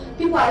borders.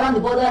 People around the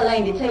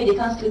borderline, they tell you they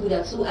can't sleep with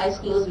their two eyes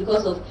closed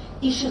because of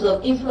issues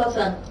of influx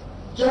and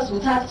just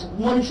without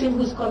monitoring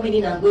who's coming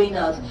in and going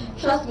out.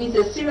 Trust me, it's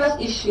a serious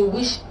issue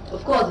which,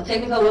 of course, the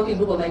technical working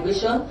group of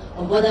migration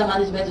on border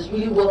management is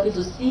really working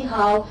to see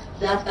how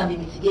that can be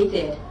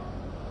mitigated.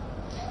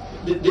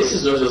 This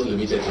is not just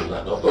limited to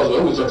land. Of course,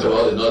 when we talked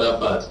about the northern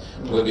part,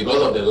 well,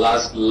 because of the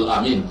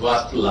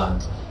vast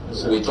land,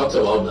 we talked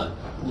about that.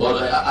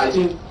 But I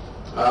think,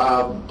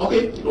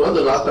 okay, it was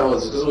the last time I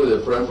was discussing with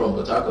a friend from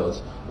Port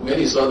Harcourt when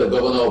he saw the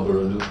governor of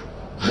Boronu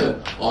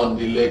on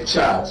the Lake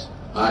Chad,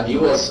 and he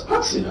was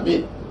asking, I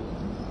mean,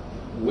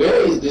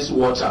 where is this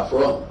water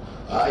from?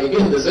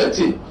 Again, the same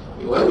thing.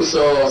 When we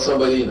saw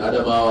somebody in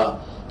Adamawa,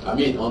 I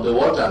mean, on the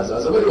waters,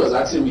 and somebody was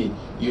asking me,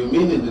 you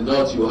mean in the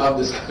north you have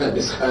this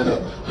kind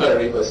of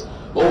rivers?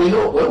 But we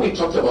know, when we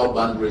talked about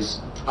boundaries,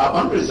 our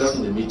boundaries just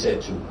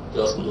limited to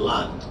just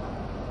land.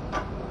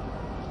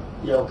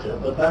 Yeah, okay,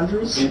 but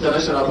boundaries?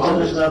 International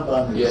boundaries.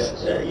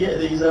 Yes. Yeah,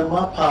 there is a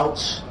map out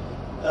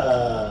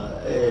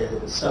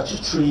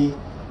statutory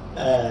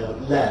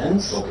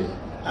lands, okay,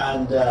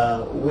 and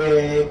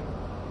where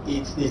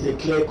it is a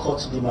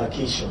clear-cut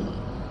demarcation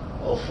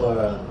of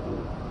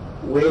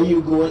where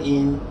you go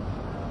in,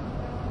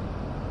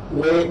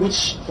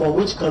 from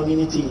which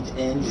community it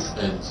ends,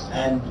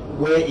 and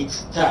where it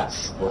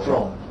starts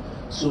from.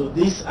 So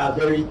these are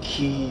very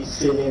key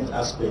salient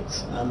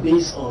aspects, and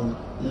based on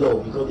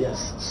law, because they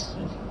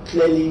are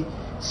clearly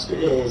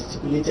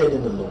stipulated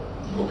in the law.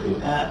 Okay.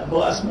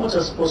 But as much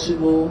as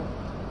possible,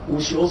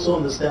 we should also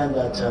understand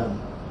that,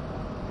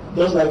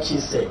 just like she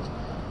said,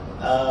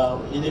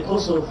 in the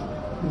course of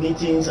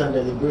meetings and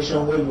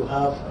deliberation where you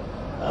have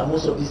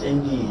most of these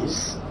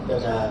NDAs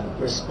that are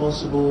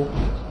responsible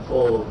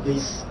for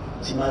these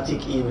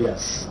thematic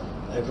areas,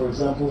 like for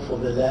example for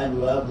the land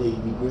you have the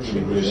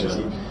immigration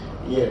agency,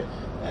 yeah,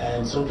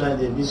 and sometimes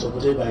they've been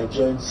supported by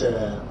joint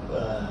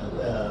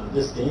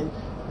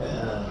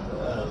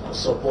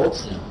support,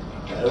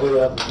 where you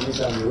have the police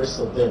and the rest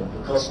of them.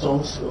 The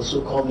customs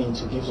also come in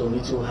to give some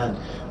little hand,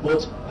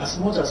 but as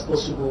much as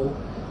possible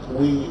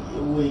we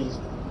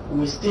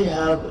still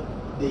have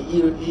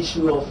the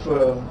issue of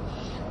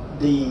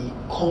the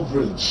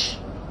coverage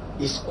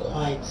is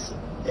quite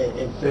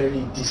a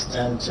very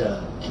distant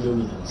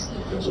kilometers.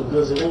 Okay. So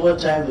because over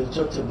time they've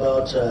talked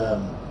about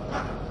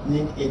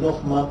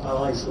enough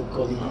manpower is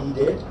locally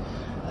needed,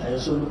 and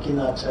also looking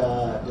at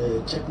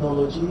the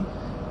technology,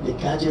 the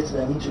gadgets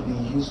that need to be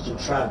used to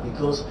track,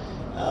 because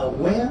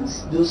when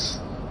those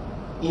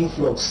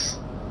influx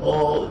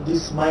or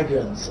these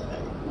migrants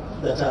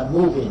that are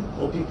moving,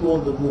 or people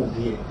on the move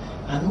here,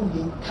 are not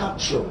being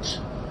captured,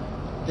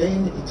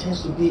 then it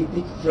tends to be a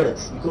big threat,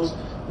 because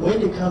when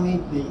they come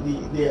in,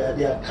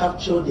 they are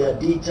captured, their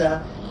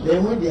data.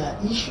 Then when there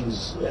are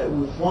issues,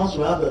 once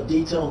we have the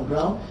data on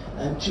ground,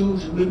 and two,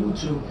 to be able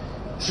to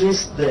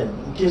trace them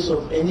in case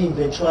of any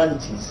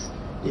eventualities,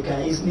 they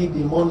can easily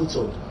be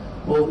monitored.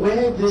 But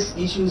where these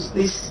issues,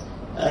 these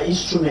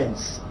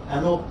instruments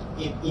are not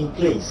in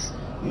place,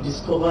 you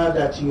discover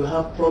that you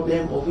have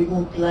problem of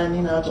even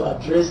planning how to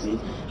address it,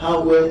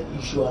 how well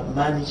you should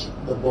manage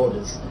the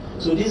borders.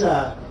 So these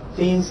are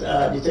things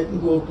the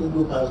technical working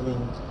group has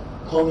been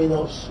coming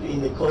up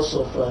in the course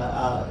of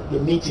the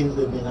meetings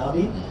they've been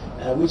having,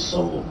 which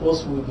some of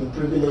us will be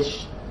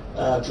privileged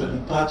to be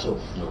part of,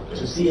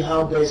 to see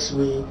how best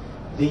way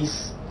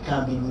this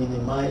can be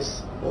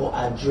minimized or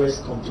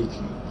addressed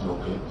completely.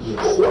 Okay.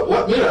 Yes.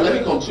 Well, Mira, let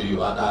me come to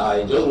you, and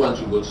I just want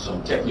to go to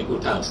some technical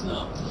terms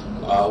now.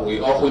 We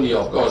often hear,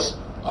 of course,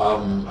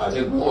 I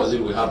think what was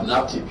it? We have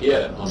NAPTIP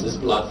here on this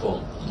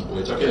platform.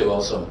 We're talking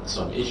about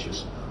some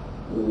issues.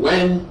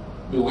 When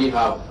do we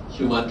have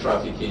human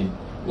trafficking?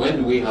 When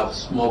do we have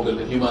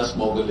smuggling, human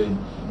smuggling?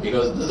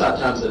 Because these are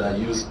terms that are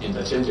used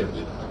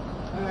interchangeably.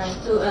 All right.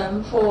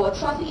 So for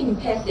trafficking in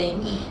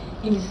persons,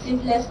 in the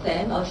simplest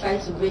term, I'll try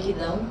to break it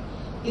down.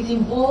 It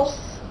involves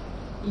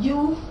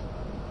you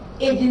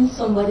aiding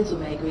somebody to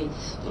migrate.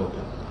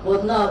 Okay.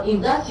 But now,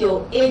 in that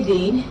you're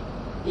aiding,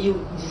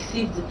 you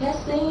deceive the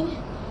person,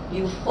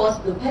 you force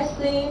the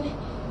person,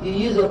 you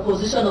use your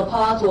position of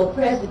power to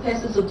oppress the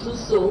person to do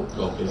so.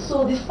 Okay.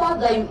 So the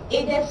fact that you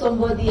aided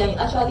somebody and you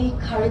actually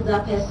carried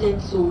that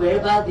person to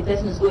wherever the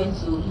person is going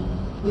to,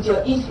 with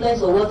your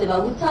influence or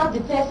whatever, without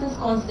the person's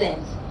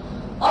consent.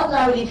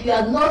 Ordinarily, if you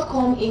had not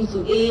come in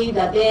to aid,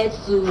 abet,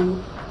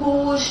 to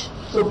push,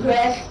 to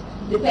press,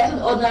 the person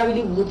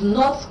ordinarily would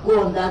not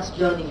go on that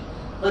journey.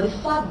 But the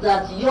fact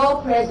that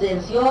your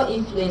presence, your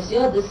influence,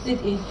 your deceit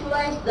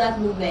influenced that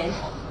movement,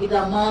 it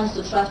amounts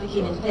to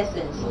trafficking in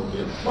persons.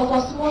 Okay. But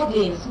for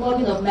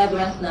smuggling of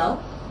migrants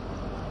now,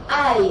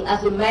 I,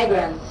 as a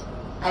migrant,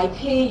 I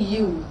pay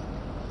you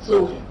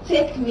to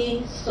take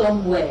me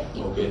somewhere.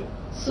 Okay.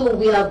 So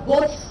we are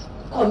both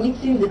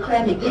committing the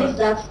crime against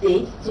that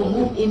state to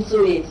move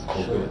into it.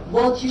 Okay.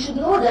 But you should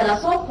know that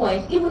at some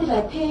point, even if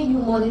I pay you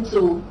money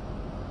to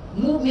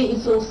move me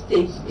into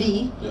state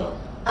B,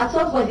 at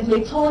some point it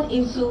may turn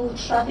into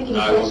trafficking.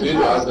 I was going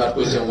to ask that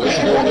question.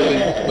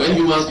 When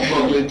human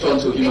smuggling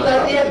turns to human trafficking?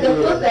 Because yes, the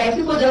first time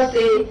people just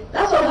say,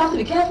 that's why you have to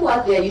be careful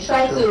out there. You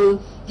try to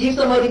give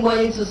somebody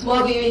money to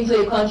smuggle you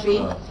into a country.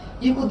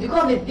 you could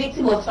become a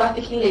victim of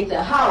trafficking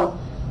later. How?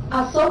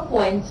 At some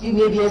point, you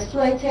may be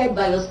exploited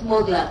by your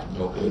smuggler.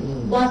 Okay.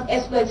 Once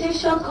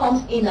exploitation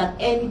comes in at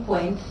any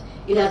point,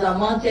 it has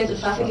amounted to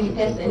trafficking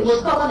person. The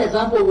most common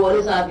example we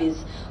always have is,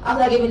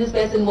 after giving this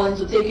person money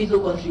to take you to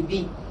country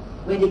B,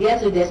 when they get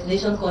to the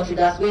destination country,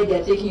 that's where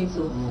they're taking you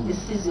to. They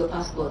seize your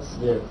passports.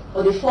 Yeah.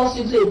 Or they force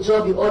you to a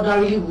job you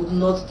ordinarily would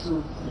not do.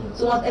 Yeah.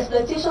 So once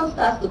exploitation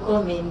starts to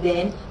come in,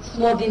 then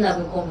smuggling has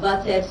been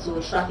converted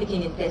to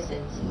trafficking in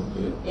persons.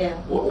 Okay. Yeah.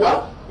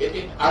 Well,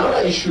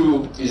 another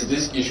issue is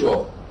this issue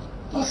of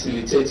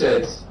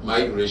facilitated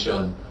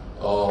migration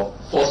or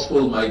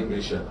forceful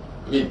migration.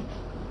 I mean,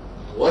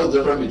 what's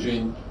the difference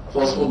between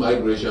forceful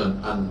migration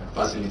and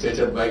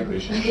facilitated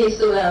migration? Okay,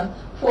 so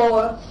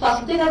for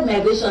facilitated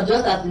migration,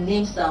 just as the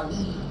name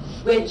sounds,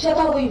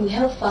 whichever way you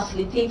help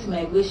facilitate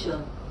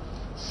migration.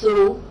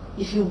 So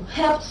if you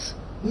helped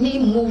me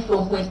move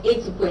from point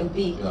A to point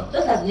B,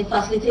 just as in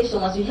facilitation,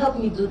 once you help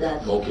me do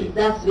that,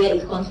 that's where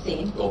it comes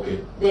in.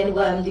 Okay. Then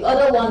the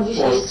other one, which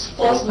is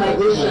forced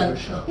migration,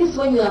 is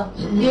when you are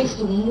made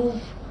to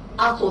move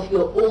out of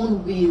your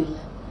own will.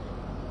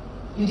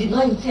 You did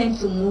not intend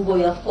to move, or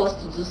you are forced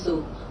to do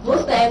so.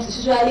 Most times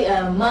it's usually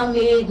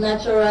man-made,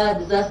 natural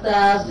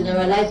disasters,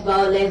 generalized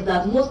violence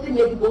that mostly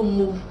make people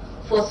move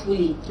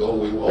forcefully.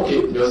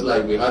 Okay, just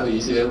like we had the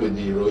incident with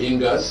the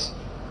Rohingyas,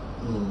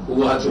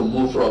 who had to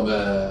move from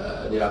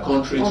their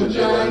country to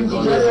neighboring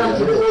countries. Just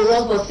to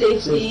run for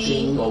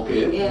safety.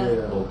 Okay.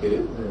 Yeah.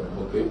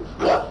 Okay.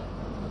 Well,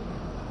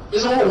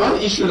 so one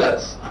issue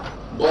that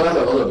bothers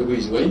a lot of people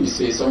is when you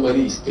say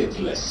somebody is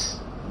stateless.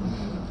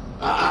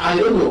 I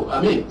don't know. I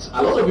mean,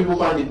 a lot of people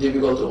find it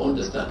difficult to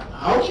understand.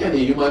 How can a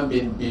human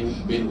being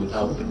be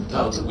without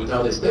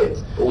a state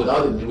or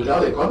without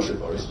a country,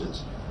 for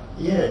instance?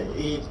 Yeah,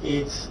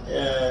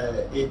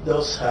 it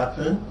does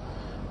happen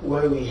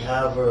where we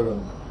have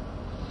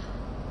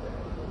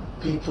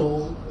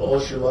people,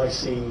 or should I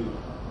say,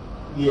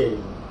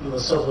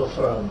 sort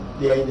of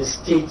they are in the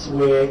state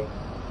where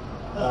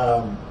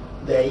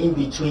they're in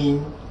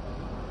between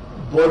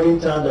boarding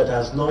town that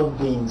has not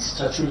been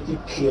statutorily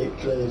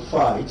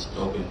clarified,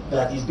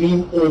 that is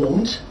being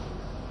owned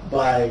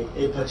by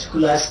a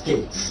particular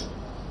state,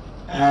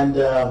 and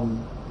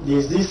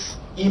there's this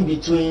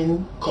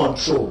in-between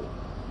control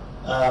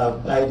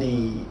by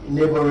the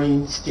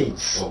neighboring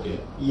states.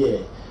 Yeah,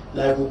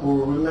 like we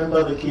could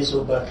remember the case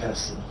of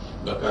Bakassi.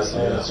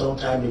 Some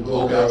time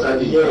ago. After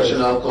the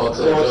National Court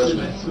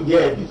judgment.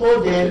 Yeah, before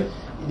then,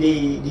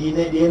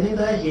 they're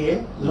neither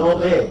here nor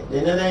there.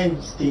 They're neither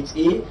in state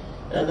A,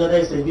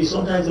 another state B.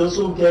 Sometimes they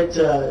also get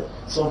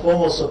some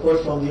form of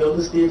support from the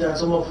other state and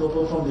some of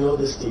support from the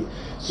other state.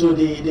 So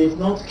they've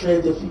not clear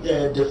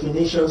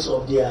definitions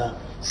of their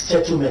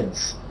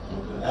settlements.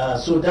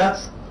 So that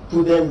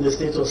put them in the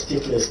state of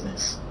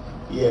statelessness.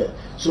 Yeah.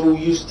 So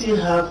you still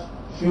have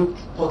few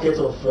pockets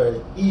of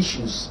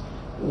issues,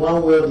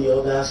 one way or the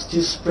other,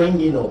 still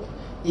springing up,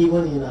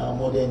 even in our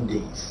modern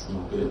days.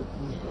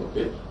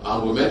 Okay.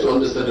 And we're meant to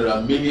understand there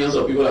are millions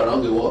of people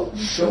around the world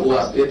who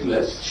are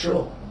stateless.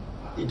 Sure.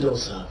 It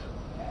does happen.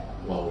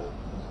 Wow.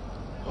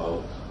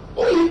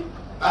 Okay.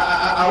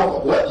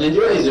 Well,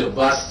 Nigeria is a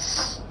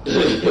vast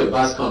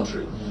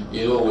country.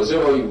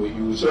 Whichever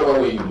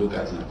way you look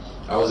at it.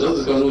 I was just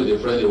discussing with a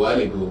friend a while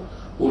ago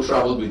who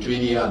traveled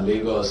between here and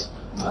Lagos,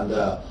 and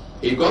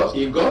he got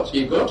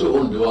to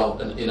Ondo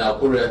in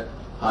Akure,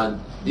 and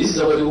this is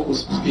somebody who could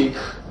speak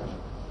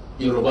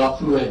Yoruba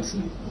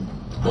fluently.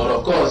 But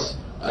of course,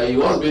 he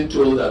was being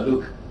told that,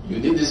 look, you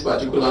did these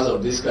particulars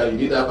of this car, you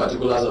did that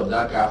particulars of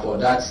that car for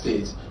that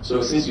state.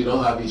 So since you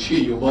don't have it,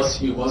 you must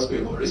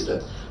pay for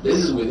instance. This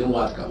is within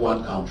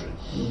one country.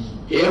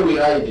 Here we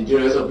are in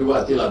Nigeria, some people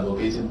are still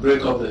advocating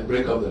break up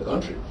the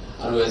country.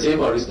 And we're saying,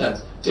 for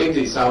instance, take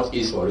the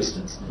southeast for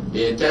instance.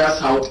 The entire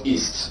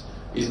southeast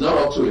is not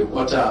up to a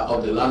quarter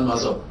of the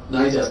landmass of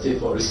Niger State,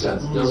 for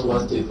instance, just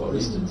one state, for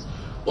instance.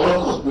 But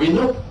of course, we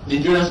know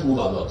Nigerians move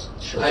a lot,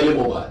 highly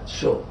mobile.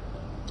 Sure.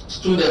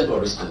 Students,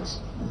 for instance.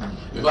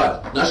 In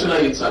fact, National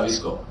Youth Service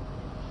Corps,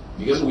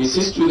 because we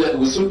see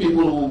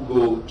people who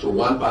go to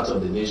one part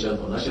of the nation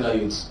for National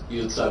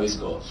Youth Service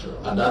Corps,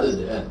 and that is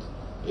the end.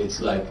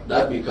 It's like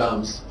that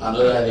becomes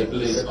another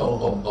place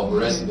of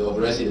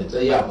residence.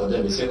 Yeah, for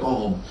them, a second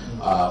home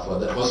for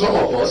them. For some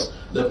of us,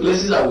 the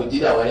places that we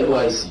did our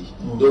NYC,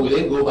 though we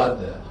didn't go back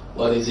there,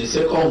 but it's a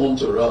second home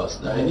to us.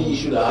 That any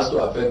issue that has to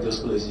affect those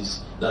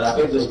places,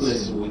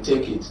 we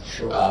take it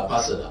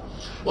personal.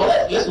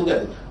 But let's look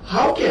at it.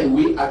 How can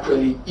we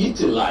actually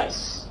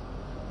utilize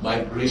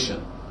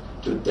migration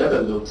to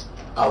develop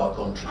our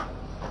country?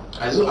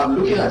 And so I'm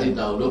looking at it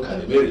now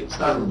locally. Mary,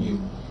 start from you.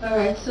 All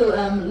right. So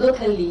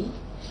locally,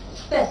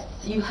 first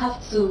you have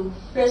to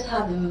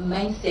have the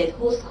mindset.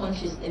 Host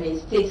countries,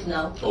 states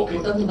now.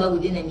 We're talking about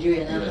within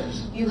Nigeria now.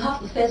 Yes. You have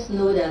to first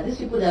know that these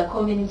people that are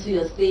coming into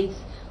your states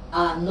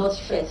are not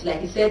threats.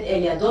 Like you said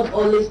earlier, don't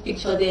always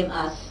picture them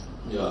as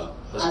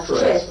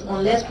threats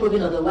unless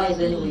proven otherwise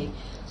anyway.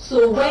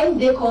 So when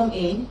they come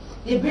in,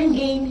 they bring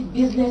in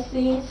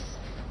businesses,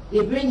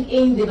 they bring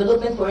in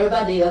development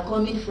wherever they are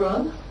coming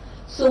from.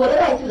 So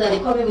whatever it is that they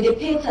come in with, they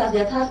pay tax,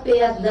 they're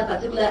taxpayers in that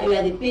particular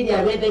area, they pay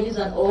their revenues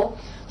and all.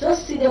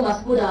 Just see them as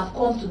people that have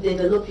come to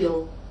develop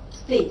your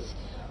state.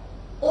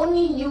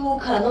 Only you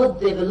cannot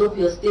develop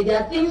your state.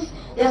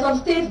 There are some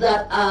states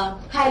that are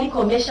highly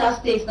commercial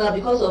states now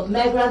because of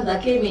migrants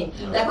that came in.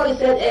 Like what you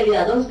said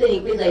earlier, don't stay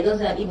in a place that you don't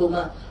say an Igbo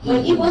man.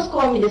 When Igbos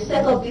come in, they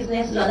set up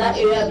businesses and that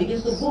area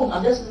begins to boom.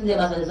 I'm just using them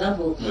as an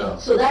example.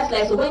 So that's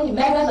like, so when the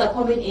migrants are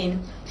coming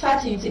in, try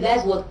to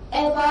utilize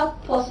whatever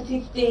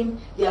positive thing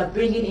they are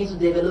bringing in to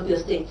develop your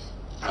state.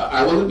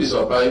 I wouldn't be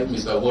surprised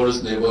Mr.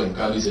 Boro's neighbor in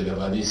Kano is a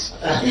Lebanese.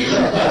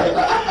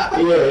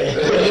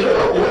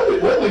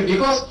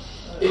 Because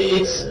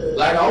it's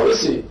like I always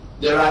say,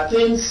 there are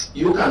things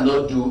you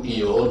cannot do in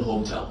your own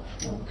hometown.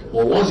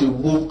 But once you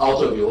move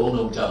out of your own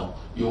hometown,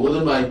 you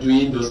wouldn't mind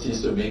doing those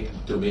things to make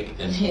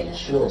ends meet.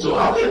 So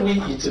how can we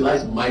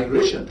utilize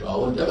migration to our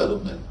own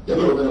development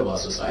of our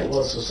society?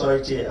 Well,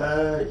 society,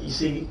 you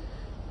see,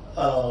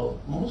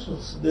 most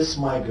of these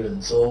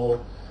migrants,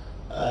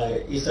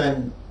 it's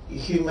an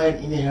human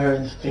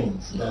inherent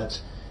things that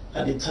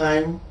at the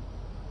time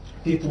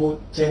people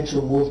tend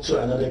to move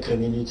to another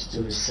community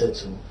to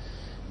resettle.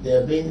 They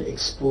are being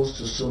exposed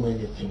to so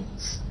many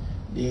things.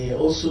 They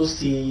also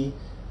see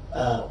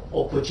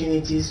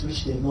opportunities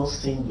which they've not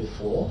seen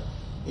before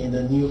in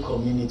the new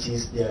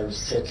communities they are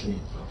resettling.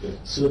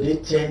 So they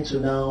tend to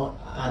now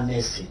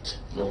harness it.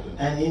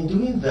 And in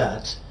doing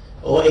that,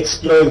 or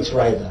exploit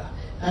rather,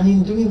 and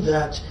in doing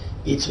that,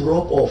 it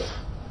rub off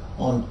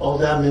on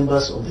other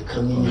members of the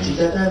community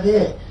that are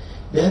there.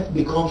 That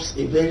becomes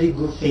a very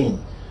good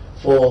thing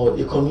for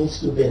the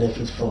community to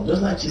benefit from,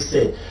 just like you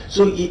said.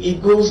 So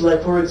it goes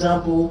like, for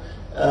example,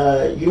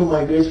 you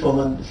migrate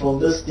from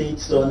this state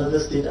to another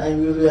state,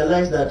 and you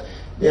realize that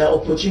there are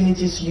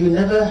opportunities you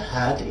never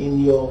had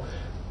in your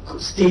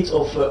state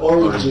of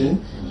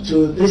origin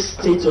to this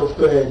state of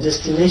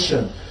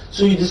destination.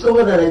 So you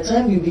discover that at the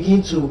time you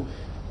begin to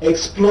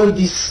exploit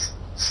these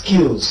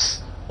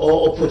skills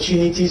or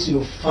opportunities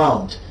you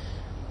found,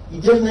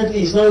 it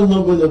definitely is not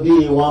going to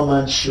be a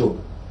one-man show.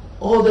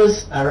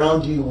 Others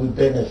around you will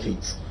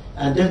benefit,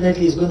 and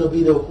definitely it's going to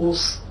be the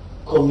host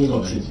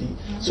community.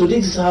 So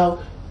this is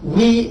how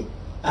we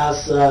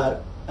as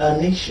a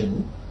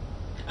nation,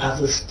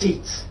 as a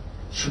state,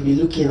 should be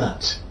looking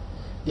at.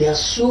 There are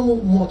so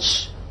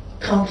much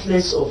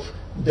countless of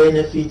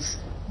benefits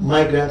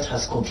migrants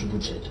has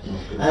contributed,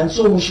 and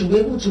so we should be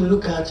able to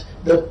look at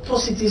the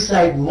positive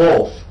side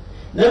more.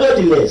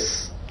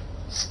 Nevertheless,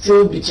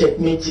 still be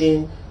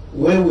checkmating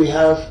where we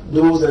have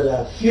those that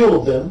are few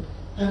of them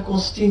and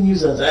constitute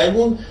nuisance.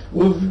 Even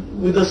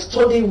with the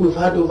study we've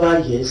had over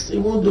years,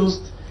 even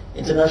those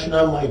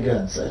international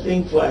migrants, I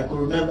think I could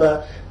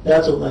remember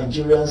that of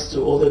Nigerians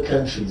to other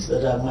countries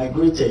that have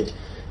migrated.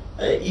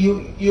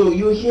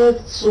 You hear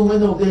so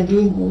many of them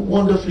doing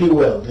wonderfully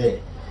well there,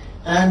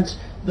 and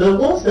the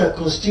ones that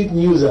constitute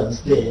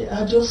nuisance there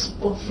are just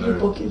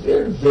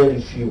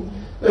very few.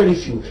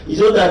 It's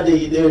not that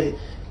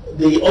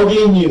the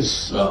ugly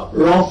news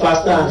run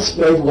faster and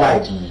spread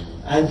wide,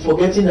 and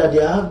forgetting that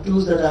there are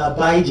those that are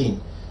abiding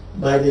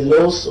by the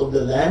laws of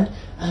the land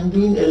and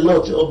doing a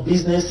lot of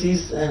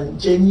businesses and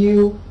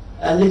genuine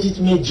and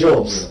legitimate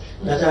jobs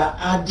that are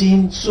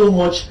adding so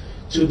much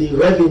to the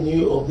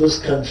revenue of those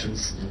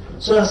countries.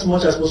 So as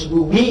much as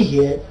possible, we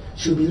here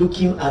should be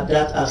looking at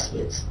that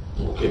aspect.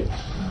 Okay.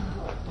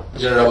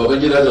 General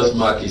Babangida just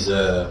marked his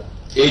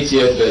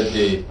 80th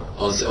birthday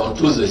on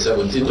Tuesday,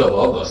 17th of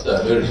August.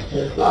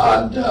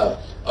 And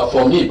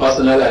for me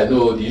personally, I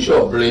know the issue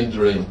of brain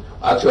drain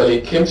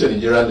actually came to the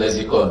Nigerian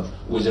lexicon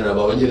with General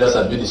Babangida's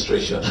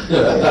administration.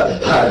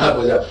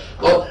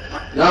 But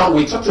now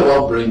we talked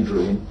about brain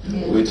drain,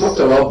 we talked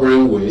about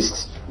brain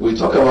waste, we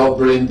talked about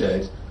brain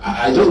dead.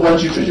 I just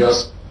want you to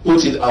just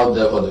put it out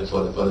there for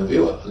the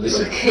viewer.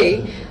 Listen.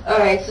 Okay. All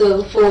right.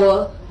 So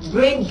for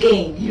brain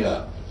gain,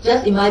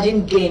 just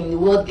imagine gain, the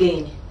word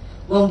gain.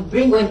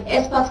 When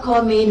experts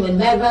come in, when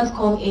migrants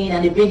come in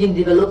and they bring in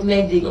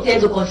development, they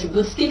tend to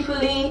contribute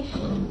skillfully.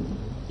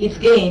 It's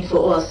gain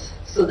for us.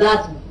 So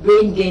that's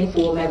brain gain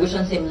for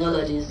migration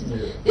terminologies.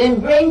 Then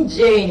brain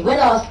drain, when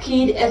our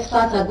skilled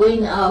experts are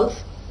going out,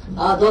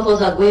 our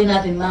doctors are going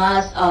out in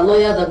mass, our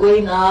lawyers are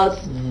going out.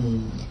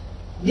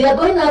 Their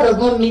going out does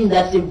not mean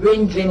that the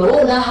brain drain, but we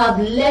will now have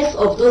less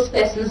of those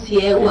persons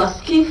here who are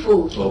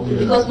skillful,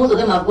 because most of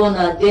them have gone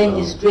out, then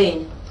it's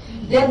drained.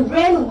 Then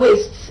brain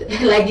waste,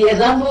 like the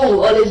example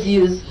we always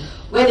use,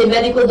 when the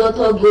medical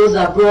doctor goes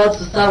abroad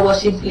to start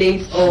washing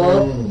plates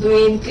or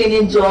doing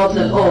cleaning jobs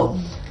and all.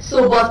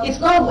 So, but it's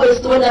not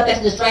waste when that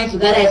person is trying to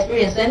gather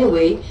experience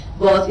anyway,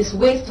 but it's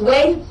waste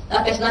when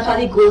that person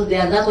actually goes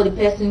there and that's what the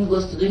person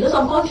goes to do. You know,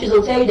 some countries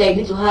will tell you that you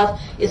need to have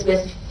a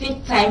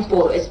specific time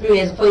for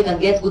experience before you can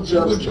get good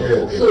jobs.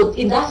 So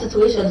in that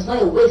situation, it's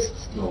not a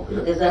waste.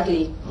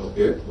 Exactly.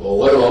 Okay. Well,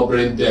 what about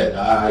brain dead?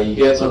 You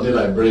get something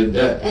like brain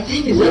dead. I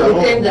think it's just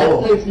the same that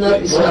no, it's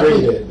not. It's not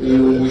brain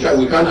dead.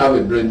 We can't have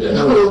a brain dead.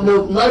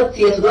 No, not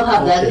yet. We don't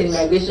have that in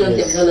migration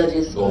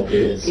technologies.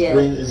 Okay.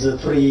 Brain is a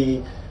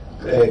three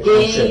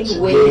concepts: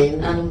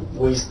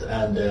 waste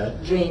and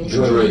drain.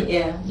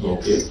 Yeah.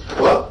 Okay.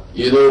 Well,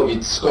 you know,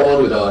 it's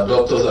common with our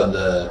doctors and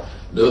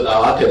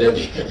our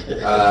academic.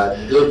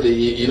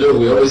 You know,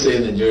 we always say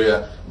in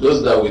Nigeria,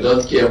 those that we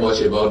don't care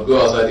much about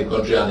go outside the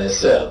country and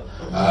excel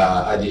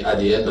at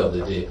the end of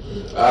the day.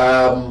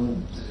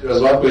 There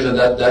was one question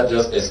that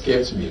just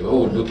escaped me. We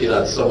were looking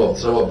at some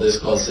of these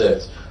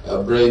concepts: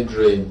 brain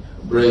drain,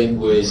 brain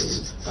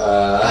waste,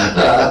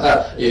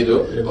 you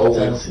know,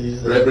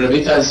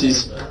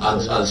 remittances,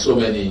 and so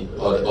many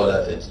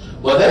other things.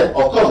 But then,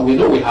 of course, we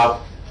know we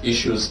have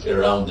issues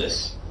around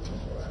this.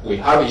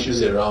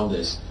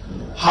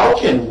 How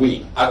can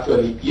we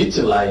actually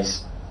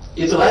utilizing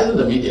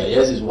the media?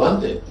 Yes, is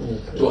one thing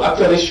to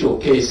actually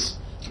showcase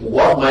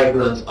what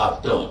migrants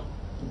have done.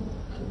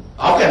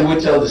 How can we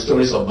tell the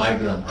stories of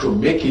migrants to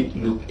make it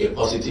look a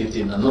positive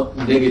thing and not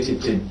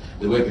negative thing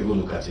the way people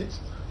look at it?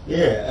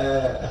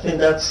 Yeah, I think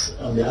that's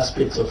on the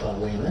aspect of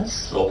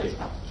awareness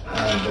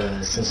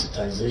and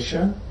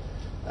sensitization,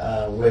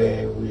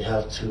 where we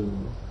have to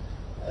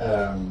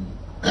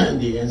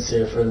the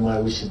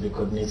NCFRMI, which is the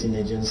coordinating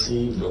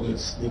agency,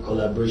 with the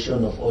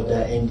collaboration of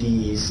other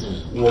NDAs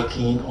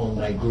working on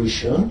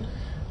migration.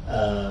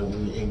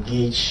 We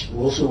engage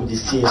also with the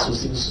CSO,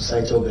 Civil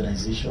Society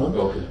Organization,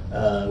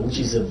 which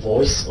is a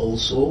voice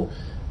also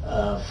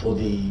for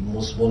the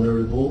most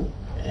vulnerable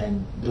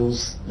and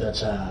those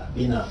that are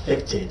being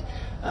affected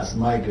as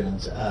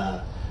migrants,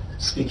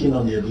 speaking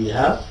on their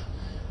behalf,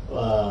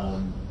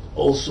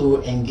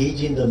 also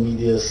engaging the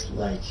medias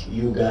like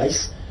you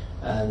guys,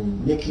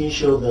 and making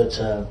sure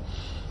that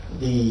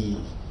the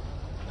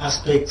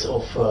aspect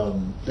of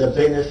the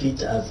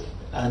benefit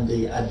and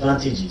the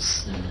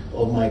advantages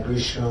of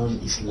migration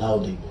is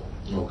laudable.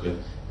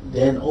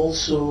 Then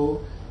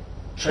also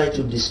try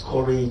to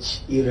discourage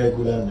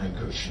irregular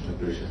migration.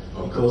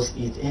 Because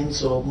it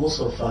ends up, most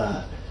of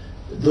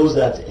those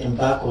that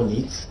embark on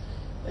it,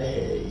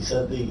 is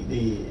that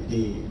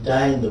they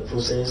die in the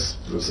process.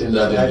 Some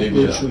never even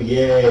get to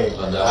their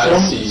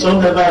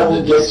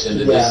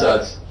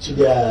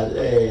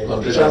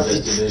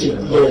transit state.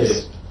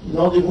 Yes,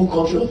 not even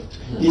control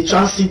the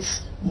transit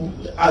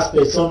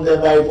aspect. Some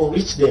never even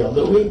reach there. On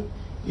the way,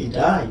 they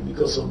die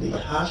because of the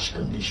harsh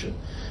condition.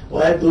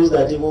 While those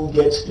that even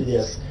get to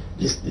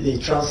the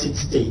transit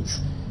states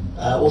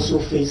also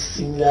face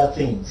similar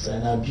things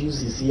and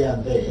abuses here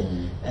and there,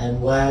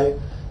 and while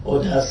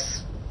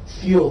others,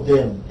 few of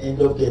them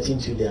end up getting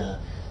to their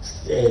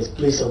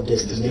place of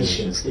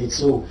destination state.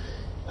 So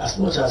as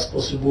much as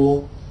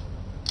possible,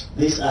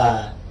 these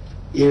are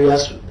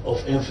areas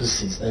of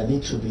emphasis that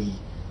need to be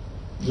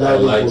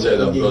highlighted in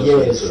the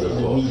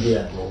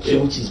media,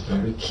 which is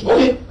very key.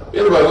 Okay,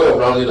 by way of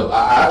rounding up,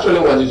 I actually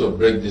want you to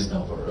break this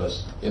down for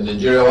us. In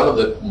Nigeria, one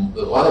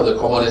of the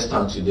commonest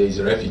terms today is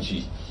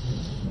refugee.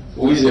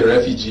 Who is a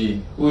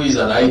refugee? Who is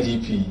an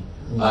IDP?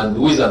 And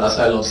who is an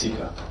asylum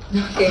seeker?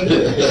 Okay,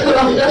 so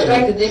I'm just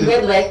trying to think,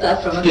 where do I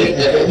start from? Okay,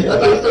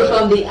 so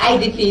from the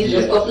IDPs,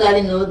 as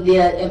popularly known, they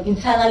are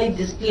internally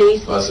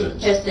displaced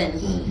persons.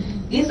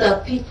 These are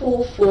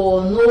people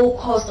for no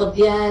cause of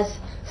theirs,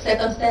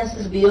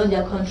 circumstances beyond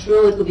their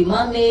control. It could be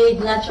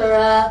man-made,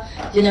 natural,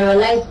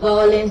 generalized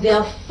violence. They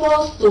are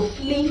forced to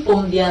flee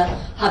from their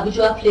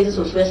habitual places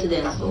of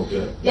residence.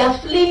 Their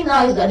fleeing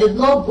now is that they do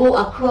not go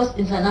across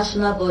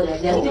international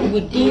borders. They are still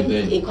within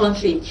a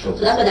country. So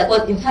that's why they're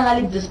called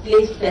internally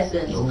displaced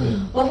persons.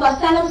 But for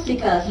asylum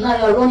seekers, now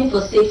you're running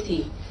for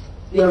safety.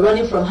 You're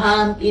running from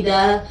harm,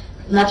 either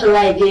natural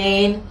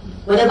again,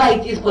 whatever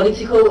it is,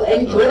 political,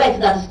 anything, whatever it is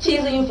that is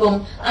chasing you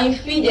from, and you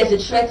feel there's a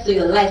threat to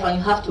your life and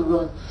you have to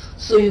run.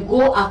 So you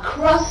go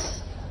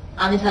across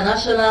an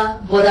international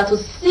border to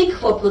seek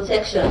for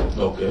protection.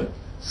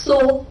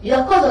 So you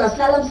are called an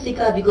asylum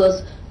seeker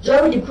because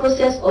during the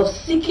process of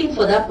seeking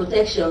for that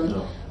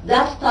protection,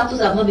 that status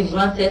has not been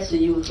granted to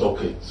you. So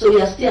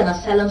you are still an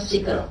asylum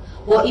seeker.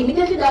 But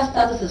immediately that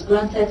status is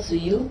granted to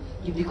you,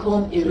 you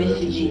become a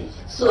refugee.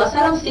 So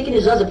asylum seeking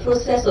is just the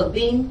process of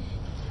being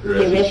a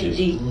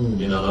refugee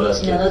in another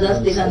state,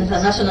 an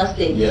international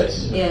state.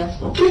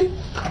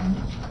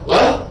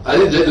 Well, I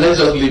think let's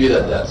just leave it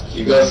at that,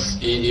 because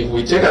if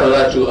we take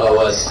another 2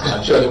 hours,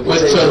 I'm sure the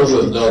questions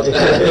will not.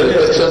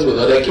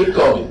 They keep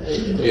coming.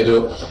 You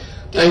know,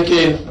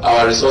 thanking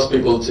our resource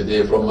people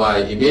today. From my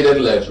immediate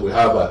left, we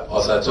have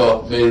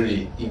Osato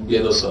Mary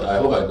Igbeloso. I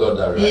hope I got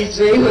that right. Yes,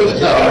 very well.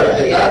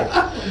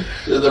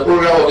 She's the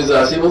program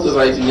officer, Civil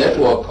Society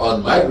Network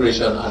on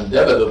Migration and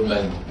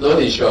Development,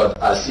 known in short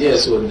as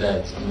CSO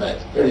Net.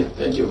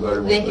 Thank you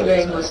very much. Thank you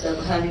very much for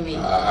having me.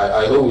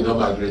 I hope we don't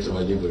migrate to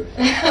Maiduguri.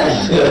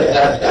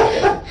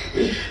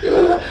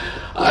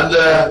 And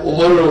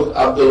Umaru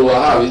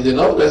Abdull-azeez is the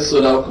Northwest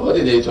Zonal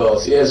Coordinator of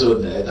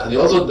CSO Net, and he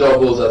also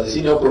doubles as the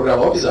Senior Program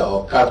Officer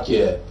of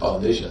CapCare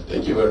Foundation.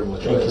 Thank you very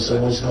much. Thank you so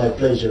much. My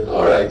pleasure.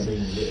 All right.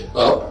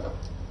 Well,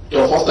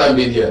 your first time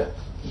being here.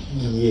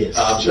 Yes.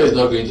 I'm sure it's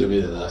not going to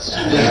be the last.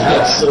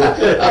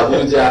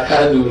 Abuja,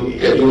 Kanu,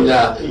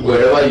 Kaduna,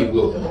 wherever you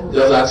go,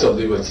 just ask of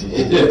liberty.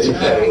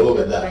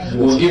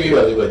 We'll give you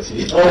a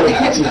liberty. Oh,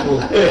 beautiful.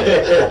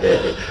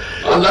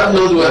 On that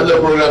note, we end the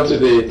program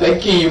today.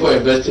 Thanking you for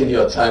investing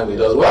your time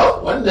with us.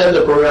 Well, when then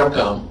the program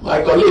comes,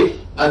 my colleague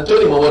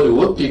Anthony Momodu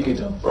will pick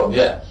it up from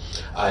here.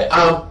 I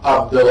am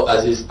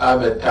Abdull-azeez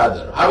Ahmed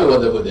Kadir. Have a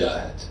wonderful day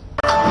ahead.